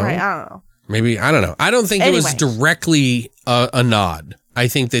 I don't know. Right? I don't know. Maybe, I don't know. I don't think it was Anyway. directly a nod. I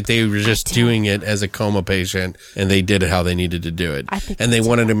think that they were just doing it as a coma patient, and they did it how they needed to do it. And they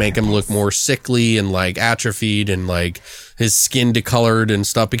wanted to make him look more sickly and like atrophied and like his skin decolored and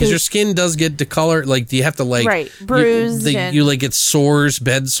stuff, because your skin does get decolored. Like you have to like bruised. You like get sores,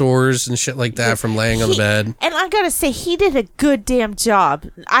 bed sores and shit like that from laying on the bed. And I gotta say, he did a good damn job.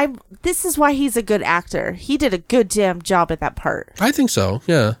 This is why he's a good actor. He did a good damn job at that part. I think so,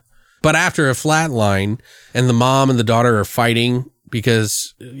 yeah. But after a flatline and the mom and the daughter are fighting,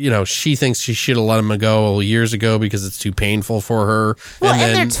 because, you know, she thinks she should have let him go years ago because it's too painful for her. Well,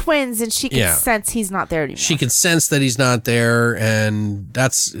 and they're twins, and she can sense he's not there anymore. She can sense that he's not there, and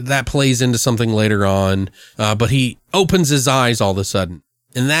that plays into something later on. But he opens his eyes all of a sudden.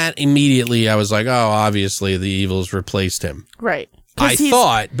 And that immediately, I was like, oh, obviously the evils replaced him. Right. I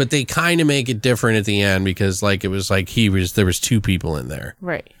thought, but they kind of make it different at the end, because like it was like there was two people in there.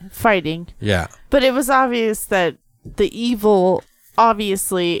 Right. Fighting. Yeah. But it was obvious that the evil...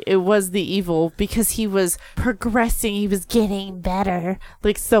 Obviously, it was the evil because he was progressing. He was getting better,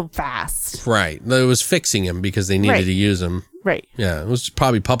 like so fast. Right. It was fixing him because they needed to use him. Right. Yeah. It was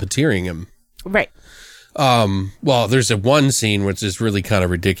probably puppeteering him. Right. Well, there's one scene which is really kind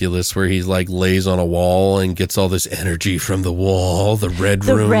of ridiculous where he like lays on a wall and gets all this energy from the wall, the red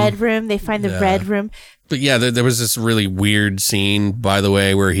room. The red room. They find the red room. But yeah, there was this really weird scene, by the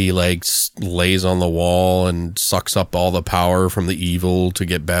way, where he like lays on the wall and sucks up all the power from the evil to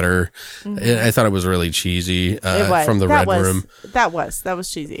get better. Mm-hmm. I thought it was really cheesy from the red room. That was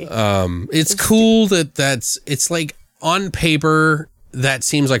cheesy. It's cool it's like on paper, that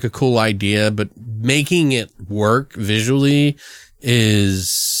seems like a cool idea, but making it work visually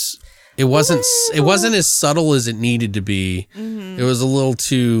it wasn't as subtle as it needed to be. Mm-hmm. It was a little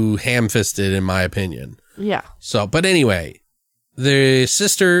too ham-fisted, in my opinion. Yeah. So, but anyway, the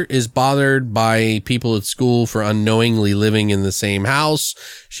sister is bothered by people at school for unknowingly living in the same house.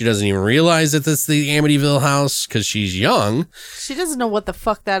 She doesn't even realize that this is the Amityville house because she's young. She doesn't know what the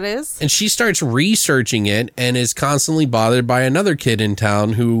fuck that is. And she starts researching it and is constantly bothered by another kid in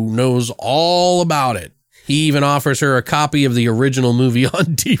town who knows all about it. He even offers her a copy of the original movie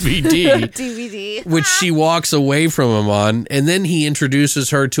on DVD. Which she walks away from him on. And then he introduces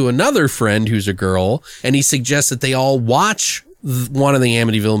her to another friend who's a girl. And he suggests that they all watch one of the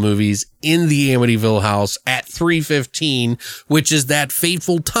Amityville movies in the Amityville house at 3:15, which is that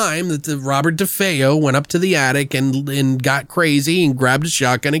fateful time that the Robert DeFeo went up to the attic and got crazy and grabbed a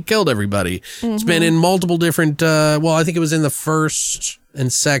shotgun and killed everybody. Mm-hmm. It's been in multiple different, I think it was in the first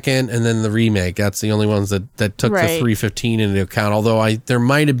and second, and then the remake. That's the only ones that took the 3:15 into account. Although there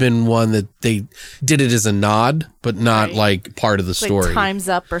might have been one that they did it as a nod, but not like part of the story. Like Time's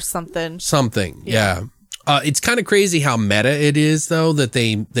Up or something. Something, yeah. It's kind of crazy how meta it is, though, that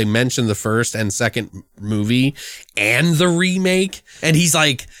they mention the first and second movie and the remake. And he's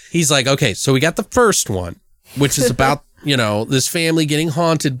like, okay, so we got the first one, which is about, this family getting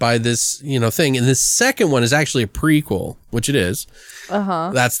haunted by this, thing. And the second one is actually a prequel, which it is.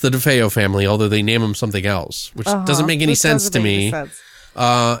 Uh-huh. That's the DeFeo family, although they name them something else, which doesn't make any sense to me.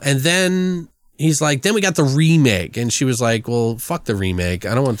 And then he's like, then we got the remake. And she was like, well, fuck the remake.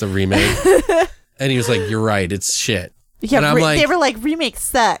 I don't want the remake. And he was like, you're right, it's shit. Yeah, and I'm they were like, remakes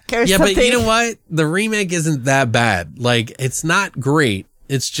suck or something. But you know what? The remake isn't that bad. Like, it's not great.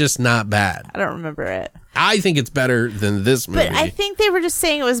 It's just not bad. I don't remember it. I think it's better than this movie. But I think they were just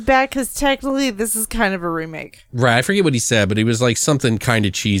saying it was bad because technically this is kind of a remake. Right. I forget what he said, but he was like something kind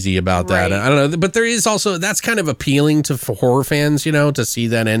of cheesy about that. I don't know. But there is also, that's kind of appealing to horror fans, to see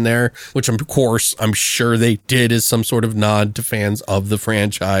that in there, which of course I'm sure they did as some sort of nod to fans of the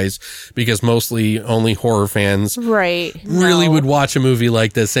franchise, because mostly only horror fans really would watch a movie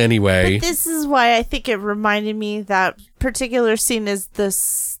like this anyway. But this is why I think it reminded me that particular scene is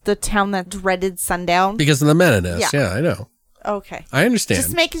the town that dreaded sundown. Because of the meta-ness. Yeah, I know. Okay. I understand.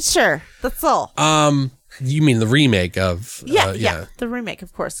 Just making sure. That's all. You mean the remake of... Yeah. The remake,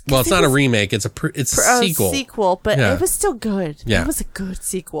 of course. Well, it's not a remake. It's a sequel. Sequel, but it was still good. Yeah. It was a good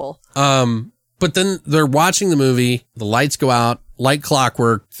sequel. But then they're watching the movie. The lights go out. Like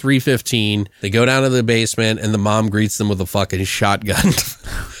clockwork, 3:15. They go down to the basement, and the mom greets them with a fucking shotgun.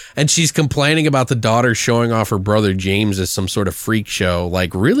 And she's complaining about the daughter showing off her brother James as some sort of freak show.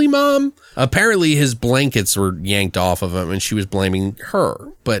 Like, really, Mom? Apparently his blankets were yanked off of him and she was blaming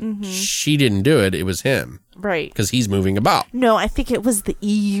her. But she didn't do it. It was him. Right. Because he's moving about. No, I think it was the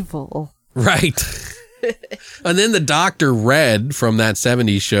evil. Right. And then the doctor, Red, from that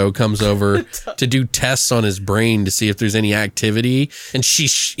 70s show, comes over to do tests on his brain to see if there's any activity. And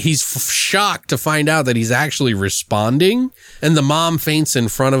he's shocked to find out that he's actually responding. And the mom faints in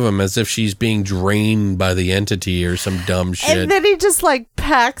front of him as if she's being drained by the entity or some dumb shit. And then he just like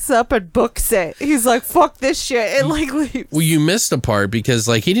packs up and books it. He's like, fuck this shit, and like leaves. Well, you missed a part because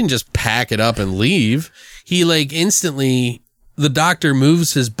like he didn't just pack it up and leave. He like instantly... The doctor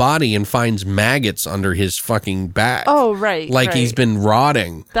moves his body and finds maggots under his fucking back. Oh, right. Like right. he's been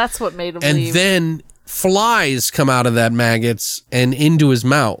rotting. That's what made him And leave. then flies come out of that maggots and into his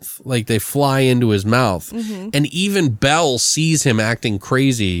mouth. Like they fly into his mouth. Mm-hmm. And even Belle sees him acting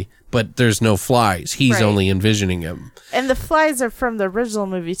crazy, but there's no flies. He's Right. only envisioning him. And the flies are from the original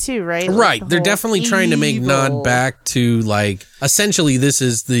movie too, right? Like Right. the They're whole definitely trying to make evil- nod back to like, essentially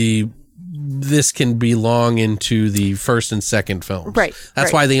this can belong into the first and second films. Right,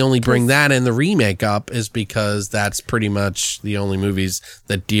 That's right. why they only bring that in the remake up, is because that's pretty much the only movies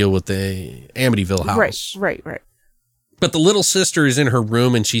that deal with the Amityville house. Right. But the little sister is in her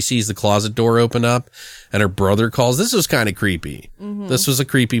room and she sees the closet door open up and her brother calls. This was kind of creepy. Mm-hmm. This was a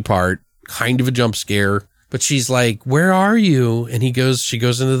creepy part, kind of a jump scare. But she's like, where are you? And she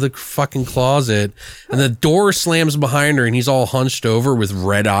goes into the fucking closet and the door slams behind her and he's all hunched over with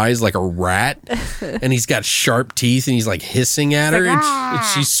red eyes like a rat. And he's got sharp teeth and he's like hissing at her and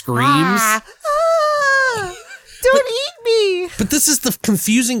she screams. Don't eat me. But this is the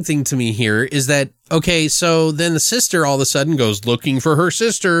confusing thing to me here is that, okay, so then the sister all of a sudden goes looking for her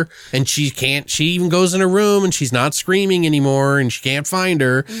sister and she even goes in her room and she's not screaming anymore and she can't find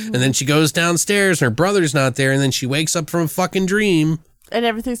her. And then she goes downstairs and her brother's not there. And then she wakes up from a fucking dream. And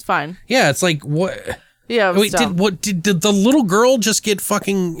everything's fine. Yeah, it's like, what? Yeah, it was Wait, dumb. did the little girl just get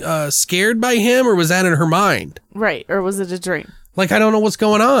fucking scared by him or was that in her mind? Right, or was it a dream? Like, I don't know what's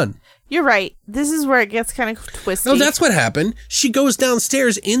going on. You're right. This is where it gets kind of twisty. No, that's what happened. She goes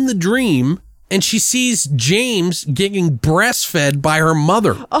downstairs in the dream and she sees James getting breastfed by her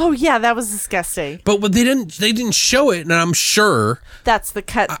mother. Oh yeah, that was disgusting. But what they didn't show it, and I'm sure That's the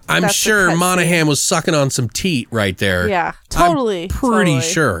cut. I'm that's the sure cut Monahan was sucking on some teat right there. Yeah, totally, I'm pretty totally.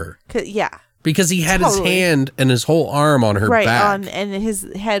 sure. Yeah, Because he had his Totally. hand and his whole arm on her right back. and his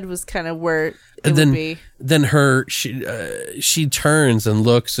head was kind of where it And would be. then she turns and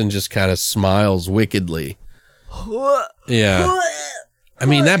looks and just kind of smiles wickedly. Yeah. I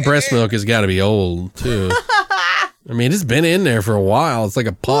mean, that breast milk has got to be old, too. I mean, it's been in there for a while. It's like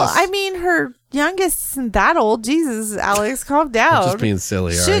a Well, pus. I mean, her youngest isn't that old. Jesus, Alex, calm down. Just being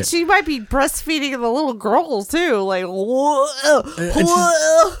silly, all Shit, right? she might be breastfeeding the little girls too. Like,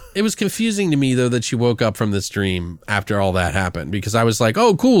 It was confusing to me, though, that she woke up from this dream after all that happened. Because I was like,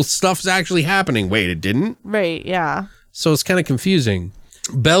 oh, cool, stuff's actually happening. Wait, it didn't? right? Yeah. So it's kind of confusing.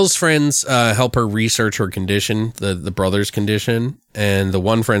 Belle's friends help her research her condition, the brother's condition. And the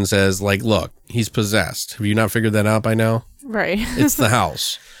one friend says, like, look, he's possessed. Have you not figured that out by now? Right. It's the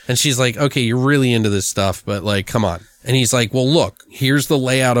house. And she's like, okay, you're really into this stuff, but like, come on. And he's like, well, look, here's the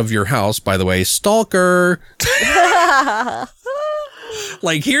layout of your house. By the way, stalker.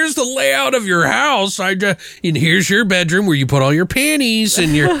 Like, here's the layout of your house. And here's your bedroom where you put all your panties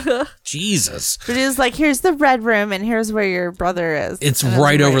and your... Jesus. But it was like, here's the red room, and here's where your brother is. It's And I was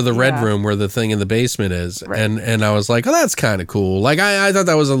right over like, the red yeah. room where the thing in the basement is. Right. And I was like, oh, that's kind of cool. Like, I thought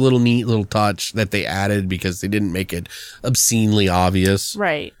that was a little neat little touch that they added because they didn't make it obscenely obvious,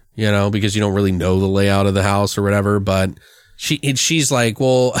 Right. you know, because you don't really know the layout of the house or whatever. But she's like,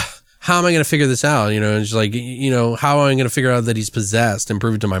 well, how am I going to figure this out? You know, and she's like, you know, how am I going to figure out that he's possessed and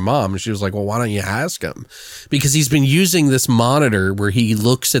prove it to my mom? And she was like, well, why don't you ask him? Because he's been using this monitor where he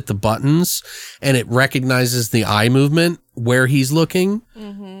looks at the buttons and it recognizes the eye movement where he's looking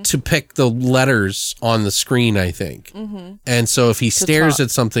to pick the letters on the screen, I think. And so if he stares talk.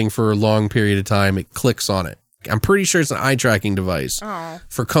 at something for a long period of time, it clicks on it. I'm pretty sure it's an eye tracking device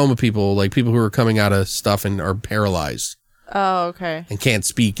for coma people, like people who are coming out of stuff and are paralyzed Oh, okay. and can't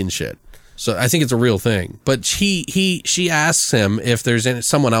speak and shit. So I think it's a real thing. But she asks him if there's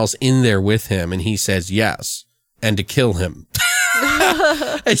someone else in there with him, and he says yes, and to kill him.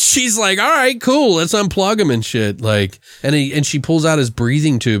 And she's like, all right, cool, let's unplug him and shit. Like, and she pulls out his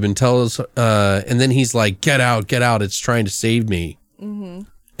breathing tube and tells, and then he's like, get out, it's trying to save me.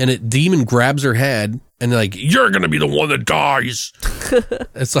 And demon grabs her head and like, you're gonna be the one that dies.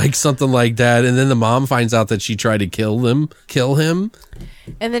 It's like something like that. And then the mom finds out that she tried to kill him.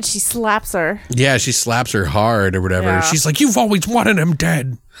 And then she slaps her. Yeah, she slaps her hard or whatever. Yeah. She's like, you've always wanted him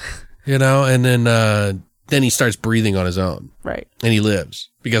dead. You know, and then he starts breathing on his own. Right. And he lives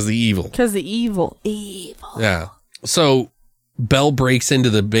because of the evil. Because the evil. Yeah. So Belle breaks into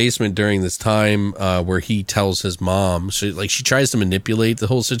the basement during this time where he tells his mom. She tries to manipulate the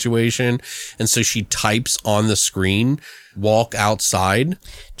whole situation. And so she types on the screen, walk outside.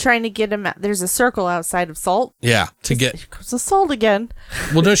 Trying to get him out. There's a circle outside of Salt. Yeah. Here comes the Salt again.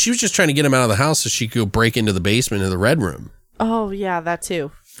 Well, no, she was just trying to get him out of the house so she could go break into the basement of the Red Room. Oh, yeah, that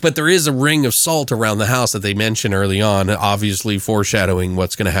too. But there is a ring of salt around the house that they mention early on, obviously foreshadowing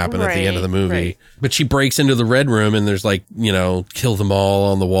what's going to happen at the end of the movie. Right. But she breaks into the Red Room and there's like, kill them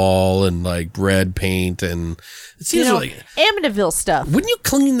all on the wall and like red paint. And it seems like Amityville stuff. Wouldn't you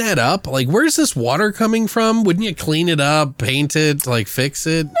clean that up? Like, where's this water coming from? Wouldn't you clean it up, paint it, like fix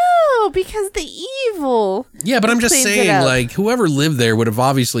it? No, because the evil. Yeah, but I'm just cleans it saying, up. like, whoever lived there would have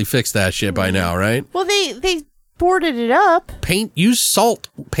obviously fixed that shit by now, right? Well, they boarded it up. Use salt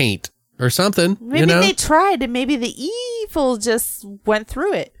paint. Or something, Maybe they tried, and maybe the evil just went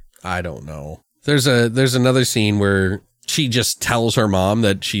through it. I don't know. There's another scene where she just tells her mom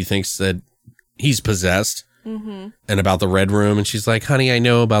that she thinks that he's possessed, and about the Red Room, and she's like, "Honey, I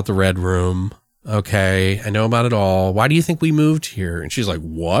know about the Red Room. Okay, I know about it all. Why do you think we moved here?" And she's like,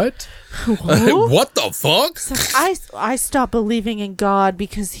 "What? What the fuck?" So I stopped believing in God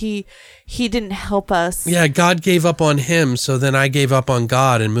because he didn't help us. Yeah, God gave up on him, so then I gave up on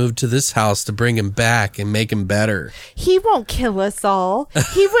God and moved to this house to bring him back and make him better. He won't kill us all.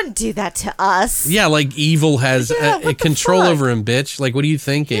 He wouldn't do that to us. Yeah, like evil has what control the fuck? over him, bitch. Like, what are you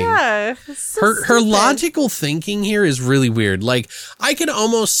thinking? Yeah. it's so Her stupid. logical thinking here is really weird. Like, I could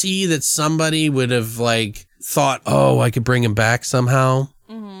almost see that somebody would have like thought, "Oh, I could bring him back somehow,"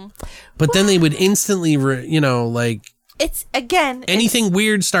 but then they would instantly, It's again. anything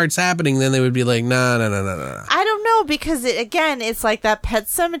weird starts happening, then they would be like, "No." I don't know because it's like that Pet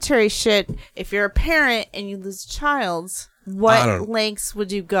Cemetery shit. If you're a parent and you lose a child, I what don't- lengths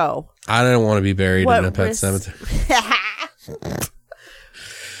would you go? I don't want to be buried What in a pet risk- cemetery.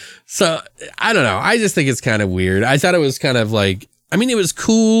 So I don't know. I just think it's kind of weird. I thought it was kind of like, I mean, it was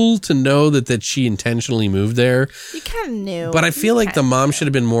cool to know that she intentionally moved there, You kind of knew. but I feel like the mom should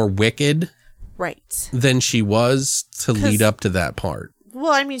have been more wicked Right. than she was to lead up to that part.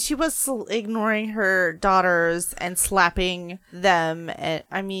 Well, I mean, she was ignoring her daughters and slapping them. And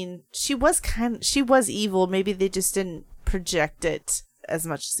I mean, she was evil. Maybe they just didn't project it as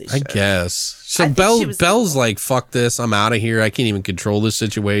much as they I should. guess. So I think she was Belle's evil. like, "Fuck this, I'm out of here. I can't even control this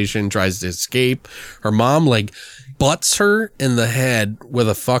situation." Tries to escape. Her mom like butts her in the head with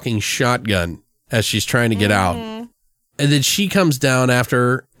a fucking shotgun as she's trying to get out. And then she comes down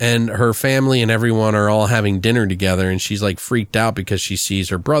after, and her family and everyone are all having dinner together, and she's like freaked out because she sees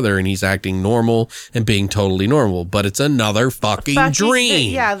her brother and he's acting normal and being totally normal, but it's another fucking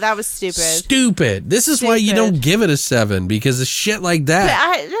dream. Yeah, that was stupid. Stupid. This is why you don't give it a 7, because of shit like But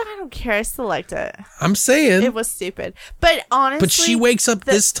that. I don't care. I still liked it. I'm saying. It was stupid. But honestly, But she wakes up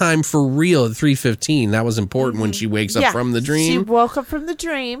this time for real at 3:15. That was important when she wakes up from the She dream. woke up from the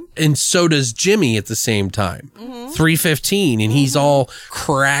dream. And so does Jimmy at the same time. 3:15, and he's all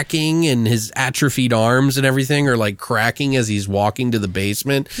cracking, and his atrophied arms and everything are like cracking as he's walking to the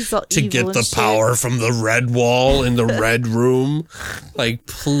basement He's all to evil get and the shit. power from the red wall in the Red Room. Like,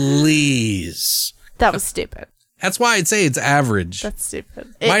 please. That was stupid. That's why I'd say it's average. That's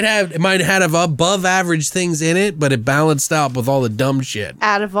stupid. It might have above average things in it, but it balanced out with all the dumb shit.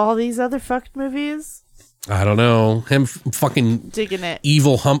 Out of all these other fucked movies, I don't know. Him fucking digging it.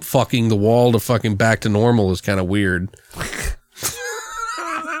 evil hump fucking the wall to fucking back to normal is kind of weird.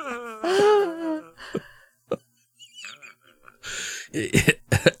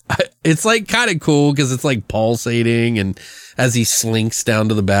 It's like kind of cool because it's like pulsating, and as he slinks down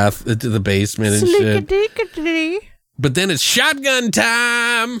to the basement and shit. Slickety-dickety. But then it's shotgun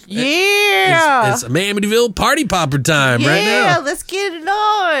time. Yeah. It's Amityville party popper time right Yeah, now. let's get it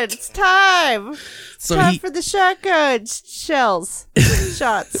on. It's time. So Time for the shotgun shells.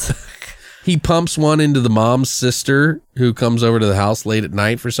 Shots. he pumps one into the mom's sister who comes over to the house late at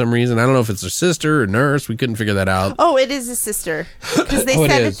night for some reason. I don't know if it's her sister or nurse. We couldn't figure that out. Oh, it is his sister. Because they Oh, it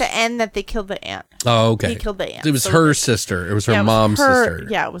said at is. the end that they killed the aunt. Oh, okay. He killed the aunt. It was So her sister. It was her yeah, it was mom's her- sister.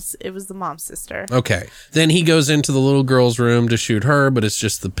 Yeah, it was the mom's sister. Okay. Then he goes into the little girl's room to shoot her, but it's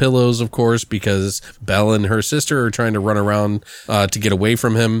just the pillows, of course, because Belle and her sister are trying to run around to get away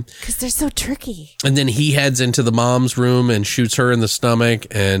from him. Because they're so tricky. And then he heads into the mom's room and shoots her in the stomach,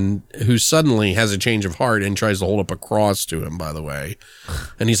 and who suddenly has a change of heart and tries to hold up a cross to him, by the way.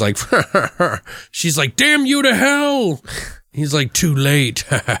 And he's like, she's like, "Damn you to hell." He's like, "Too late."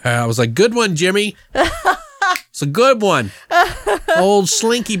 I was like, "Good one, Jimmy." It's a good one. Old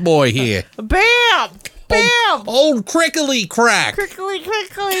slinky boy here. Bam! Bam! Old crickly crack. Quickly.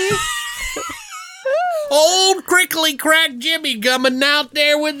 Old crickly crack Jimmy coming out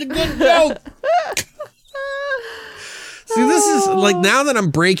there with the good joke. See, this is like, now that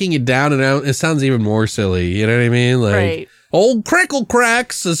I'm breaking it down, and it sounds even more silly. You know what I mean? Like, Right. Old Crickle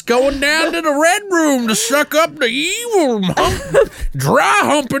Cracks is going down to the red room to suck up the evil dry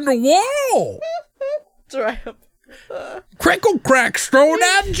humping the wall. Dry up. Crickle Cracks throwing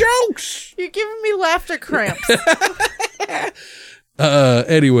out jokes. You're giving me laughter cramps.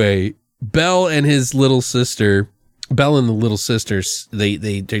 Anyway, Belle and the little sisters,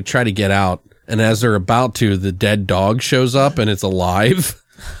 they try to get out. And as they're about to, the dead dog shows up and it's alive.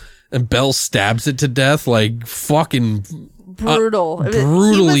 And Belle stabs it to death, like fucking Brutal.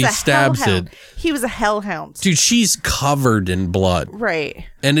 brutally He was a stabs hellhound. it. He was a hellhound. Dude, she's covered in blood. Right.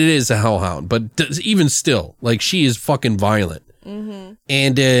 And it is a hellhound. But even still, like, she is fucking violent. Mm-hmm.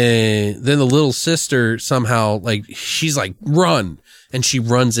 And then the little sister somehow, like, she's like, run. And she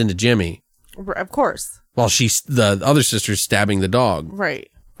runs into Jimmy. Of course. While the other sister's stabbing the dog. Right.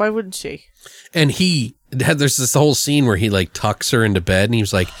 Why wouldn't she? And there's this whole scene where he like tucks her into bed and he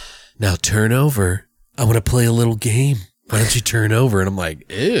was like, now turn over. I want to play a little game. Why don't you turn over? And I'm like,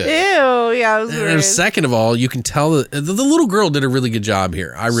 ew. Ew. Yeah, it was weird. And second of all, you can tell that the little girl did a really good job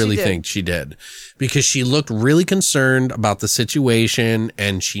here. I really think she did, because she looked really concerned about the situation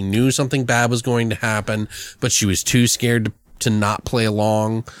and she knew something bad was going to happen, but she was too scared to not play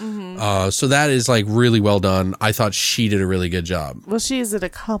along. Mm-hmm. So that is like really well done. I thought she did a really good job. Well, she is an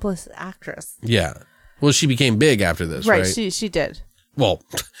accomplished actress. Yeah. Well, she became big after this, right? She did. Well,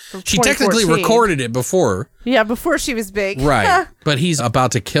 From she technically 2014. recorded it before. Yeah, before she was big. Right. But he's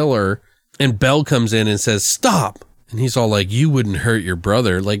about to kill her, and Belle comes in and says, stop. And he's all like, you wouldn't hurt your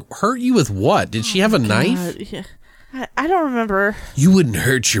brother. Like, hurt you with what? Did she have a knife? Yeah. I don't remember. You wouldn't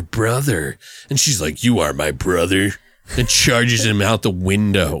hurt your brother. And she's like, you are my brother. And charges him out the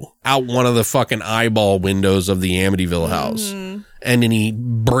window, out one of the fucking eyeball windows of the Amityville house. Mm-hmm. And then he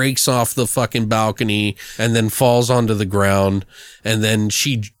breaks off the fucking balcony and then falls onto the ground. And then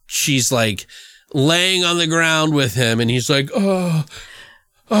she's like laying on the ground with him. And he's like, oh,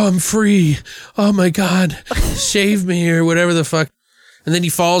 I'm free. Oh my God. Save me or whatever the fuck. And then he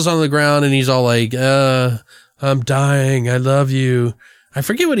falls on the ground and he's all like, I'm dying. I love you. I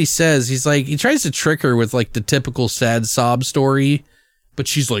forget what he says. He's like, he tries to trick her with like the typical sad sob story, but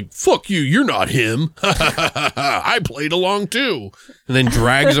she's like, fuck you, you're not him. I played along too. And then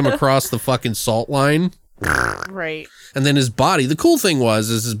drags him across the fucking salt line. Right. And then his body, the cool thing is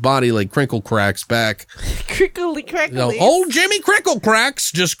his body like crinkle cracks back. Crickly crackly. You know, old Jimmy Crickle Cracks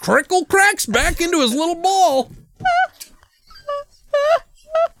just crinkle cracks back into his little ball.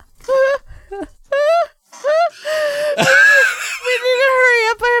 We need to hurry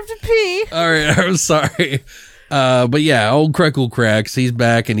up. I have to pee. All right, I'm sorry. But yeah, old Crickle Cracks, he's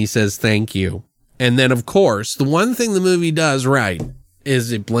back and he says thank you. And then, of course, the one thing the movie does right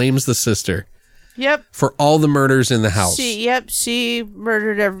is it blames the sister. Yep. For all the murders in the house. She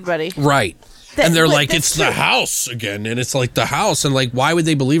murdered everybody. Right. And they're like, it's the house again. And it's like the house. And like, why would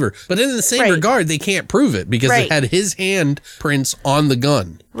they believe her? But in the same regard, they can't prove it because it had his handprints on the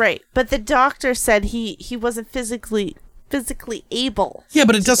gun. Right. But the doctor said he wasn't physically able. Yeah,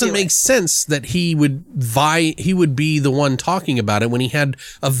 but it doesn't make sense that he would be the one talking about it when he had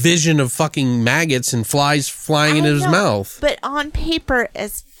a vision of fucking maggots and flies flying into his mouth. But on paper,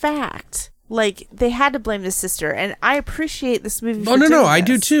 as fact, like, they had to blame the sister, and I appreciate this movie. Oh, no, I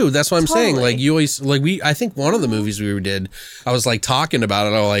do too. That's what I'm saying. Like, you always, like, I think one of the movies we did, I was like talking about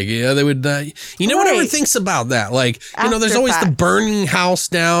it. I was like, yeah, they would, whatever thinks about that. Like, there's always the burning house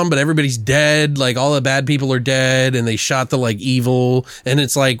down, but everybody's dead. Like, all the bad people are dead, and they shot the, like, evil. And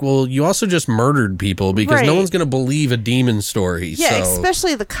it's like, well, you also just murdered people because no one's going to believe a demon story. Yeah, so.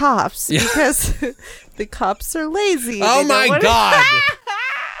 Especially the cops, because the cops are lazy. Oh, my God.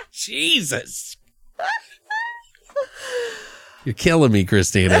 Jesus. You're killing me,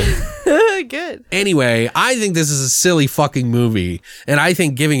 Christina. Good. Anyway, I think this is a silly fucking movie, and I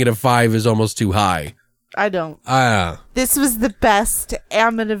think giving it a 5 is almost too high. I don't. This was the best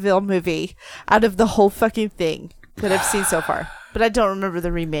Amityville movie out of the whole fucking thing that I've seen so far. But I don't remember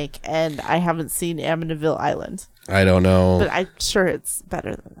the remake, and I haven't seen Amityville Island. I don't know. But I'm sure it's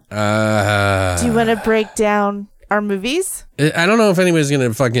better than that. Do you want to break down our movies? I don't know if anybody's going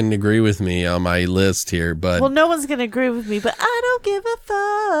to fucking agree with me on my list here, but... Well, no one's going to agree with me, but I don't give a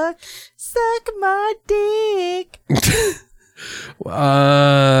fuck. Suck my dick.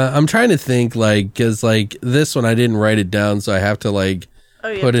 I'm trying to think, like, because, like, this one I didn't write it down, so I have to, like,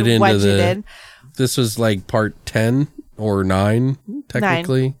 put it into the... This was, like, part 10 or 9,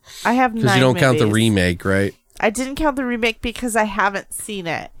 technically. 9. I have 9 because you don't count the movies. remake, right? I didn't count the remake because I haven't seen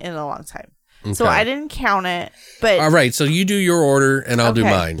it in a long time. So I didn't count it, but All right, so you do your order, and I'll do Okay.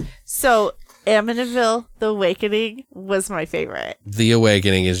 mine. So Amityville: The Awakening was my favorite. The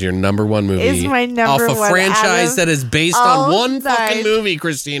Awakening is your number one movie. Is my number off a one franchise out of that is based all on one fucking nine. movie,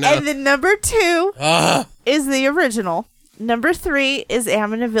 Christina. And then number 2 Ah. is the original. Number 3 is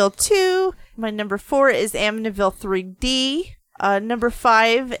Amityville 2. My number 4 is Amityville 3D. Number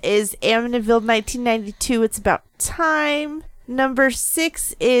 5 is Amityville 1992. It's About Time. Number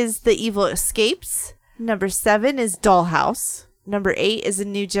 6 is The Evil Escapes. Number 7 is Dollhouse. Number 8 is A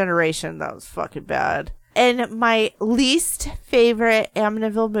New Generation. That was fucking bad. And my least favorite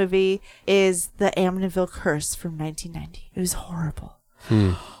Amityville movie is The Amityville Curse from 1990. It was horrible.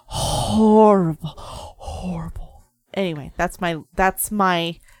 Horrible. Anyway, that's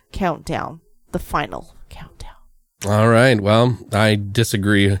my countdown. The final countdown. All right. Well, I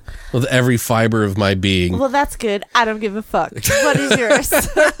disagree with every fiber of my being. Well, that's good. I don't give a fuck. What is yours?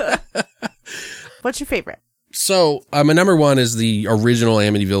 What's your favorite? So, my number one is the original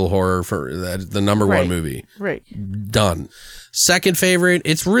Amityville Horror for the number one Right. movie. Right. Done. Second favorite,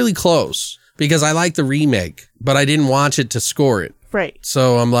 it's really close because I like the remake, but I didn't watch it to score it. Right.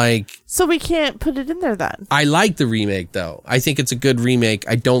 So I'm like, So we can't put it in there then. I like the remake though. I think it's a good remake.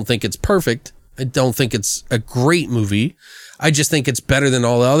 I don't think it's perfect. I don't think it's a great movie. I just think it's better than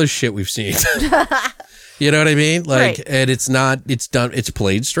all the other shit we've seen. You know what I mean? Like, Right. and it's done, it's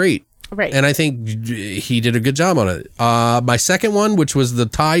played straight. Right. And I think he did a good job on it. My second one, which was the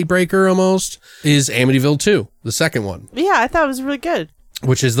tiebreaker almost, is Amityville 2, the second one, Yeah, I thought it was really good.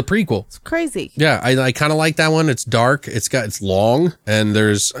 which is the prequel. It's crazy. Yeah, I kind of like that one. It's dark. It's long, and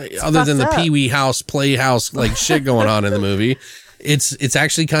there's other than the fucked up. Pee Wee House Playhouse like shit going on in the movie. It's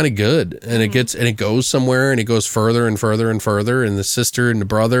actually kind of good, and it goes somewhere, and it goes further and further and further, and the sister and the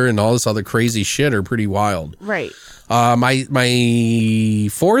brother and all this other crazy shit are pretty wild. Right. My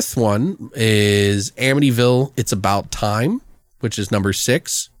fourth one is Amityville. It's About Time, which is number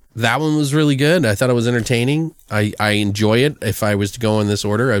 6. That one was really good. I thought it was entertaining. I enjoy it. If I was to go in this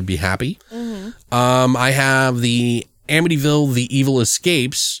order, I'd be happy. I have the Amityville: The Evil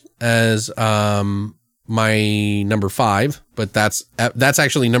Escapes as my number 5, but that's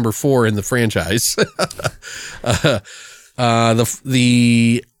actually number 4 in the franchise.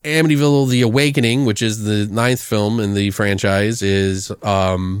 The Amityville: The Awakening, which is the 9th film in the franchise, is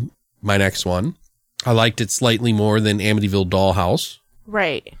my next one. I liked it slightly more than Amityville Dollhouse,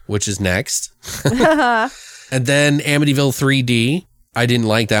 Right. which is next. And then Amityville 3D. I didn't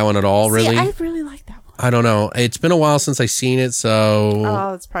like that one at all, really. See, I really like that one. I don't know. It's been a while since I've seen it, so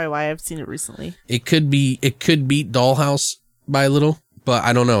Oh, that's probably why I've seen it recently. it could beat Dollhouse by a little, but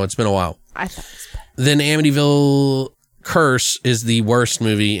I don't know. It's been a while. I thought it was better. Then Amityville Curse is the worst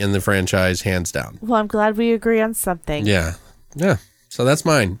movie in the franchise, hands down. Well, I'm glad we agree on something. Yeah. So that's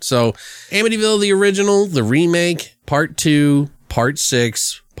mine. So Amityville, the original, the remake, part 2, part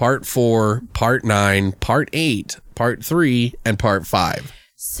 6, part 4, part 9, part 8, part 3, and part 5.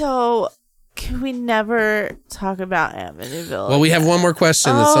 So, can we never talk about Amityville? Well, we have one more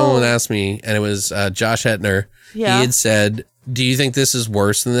question that Oh. someone asked me, and it was Josh Hetner. Yeah. He had said, do you think this is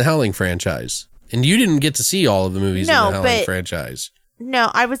worse than the Howling franchise? And you didn't get to see all of the movies in No, the Howling but- franchise.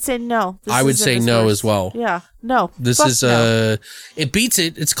 No, I would say no. This I would isn't say as no worse. as well. Yeah. No. This Fuck is no. it beats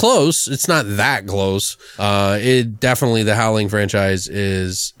it. It's close. It's not that close. It definitely, the Howling franchise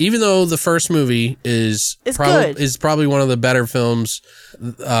is, even though the first movie is It's good. probably one of the better films.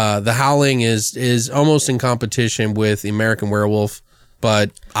 The Howling is almost in competition with American Werewolf,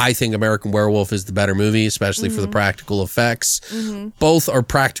 but I think American Werewolf is the better movie, especially for the practical effects. Both are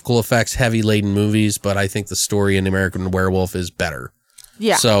practical effects heavy laden movies, but I think the story in American Werewolf is better.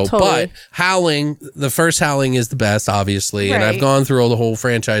 Yeah. So, totally. but Howling, the first Howling is the best, obviously, and I've Right. gone through the whole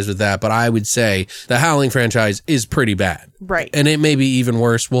franchise with that, but I would say the Howling franchise is pretty bad. Right. And it may be even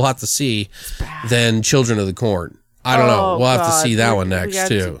worse, we'll have to see, than Children of the Corn. I don't know. Oh, We'll have to God. see that We- one we next, gotta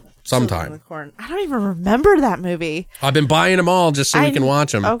too. do Children of Sometime. the Corn. I don't even remember that movie. I've been buying them all just so we can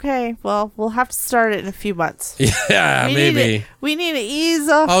watch them. Okay, well, we'll have to start it in a few months. Yeah, We maybe. Need to, we need to ease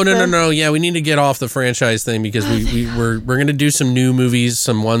off. Oh the- no! Yeah, we need to get off the franchise thing because we're gonna do some new movies,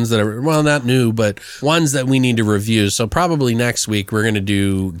 some ones that are, well, not new, but ones that we need to review. So probably next week we're gonna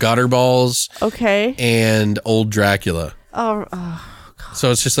do Gutterballs Okay. and Old Dracula. Oh, So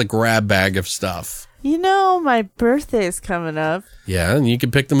it's just a grab bag of stuff. you know, my birthday is coming up. Yeah, and you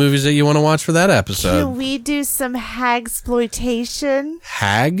can pick the movies that you want to watch for that Can episode. we do some hagsploitation?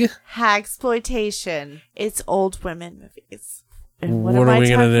 Hag? Hagsploitation. It's old women movies. And What am are I we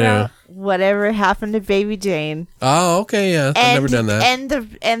gonna talking do? about? Whatever happened to Baby Jane? Oh, okay, yeah. I've never done that.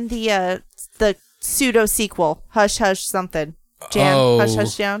 And the pseudo sequel, Hush Hush something. Jan, Oh. Hush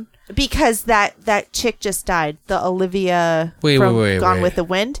Hush Down, because that chick just died. The Olivia Wait, from wait, Gone wait. with the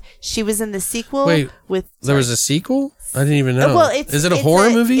Wind. She was in the sequel. Wait, with There was a sequel? I didn't even know. Well, Is it a horror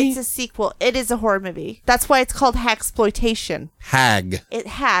movie? It's a sequel. It is a horror movie. That's why it's called Hagsploitation. Hag.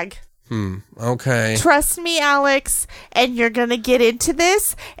 Hag. Okay. Trust me, Alex, and you're gonna get into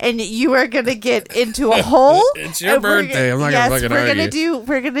this, and you are gonna get into a hole. It's your and we're birthday. I'm not gonna fucking argue.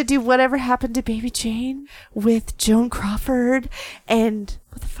 We're gonna do Whatever Happened to Baby Jane with Joan Crawford and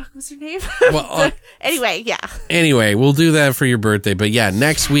what the fuck was her name? Well, anyway, yeah. Anyway, we'll do that for your birthday. But yeah,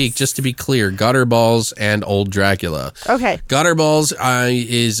 next week, just to be clear, Gutterballs and Old Dracula. Okay. Gutterballs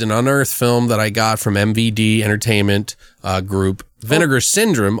is an unearthed film that I got from MVD Entertainment Group. Vinegar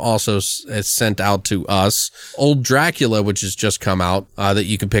Syndrome also is sent out to us. Old Dracula, which has just come out, that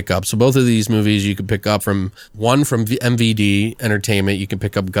you can pick up. So both of these movies you can pick up from MVD Entertainment. You can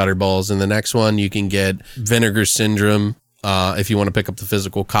pick up Gutterballs, and the next one you can get Vinegar Syndrome. If you want to pick up the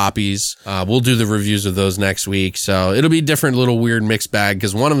physical copies, we'll do the reviews of those next week. So it'll be a different little weird mixed bag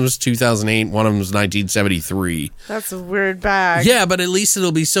because one of them was 2008, one of them was 1973. That's a weird bag. Yeah, but at least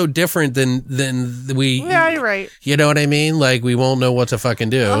it'll be so different than we. Yeah, you're right. You know what I mean? Like we won't know what to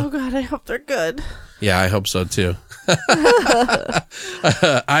fucking do. Oh God, I hope they're good. Yeah, I hope so too.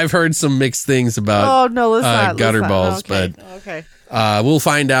 I've heard some mixed things about. Oh no, let's not. Gutterballs, Okay. but. Okay. We'll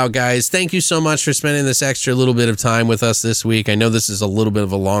find out, guys. Thank you so much for spending this extra little bit of time with us this week. I know this is a little bit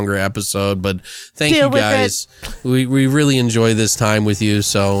of a longer episode, but thank Deal you with guys. We really enjoy this time with you.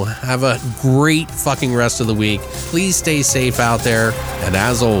 So have a great fucking rest of the week. Please stay safe out there. And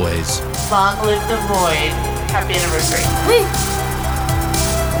as always, Long live the void. Happy anniversary. Woo!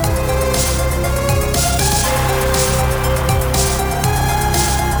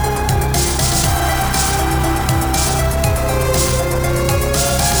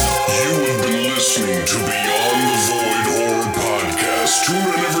 You have been listening to Beyond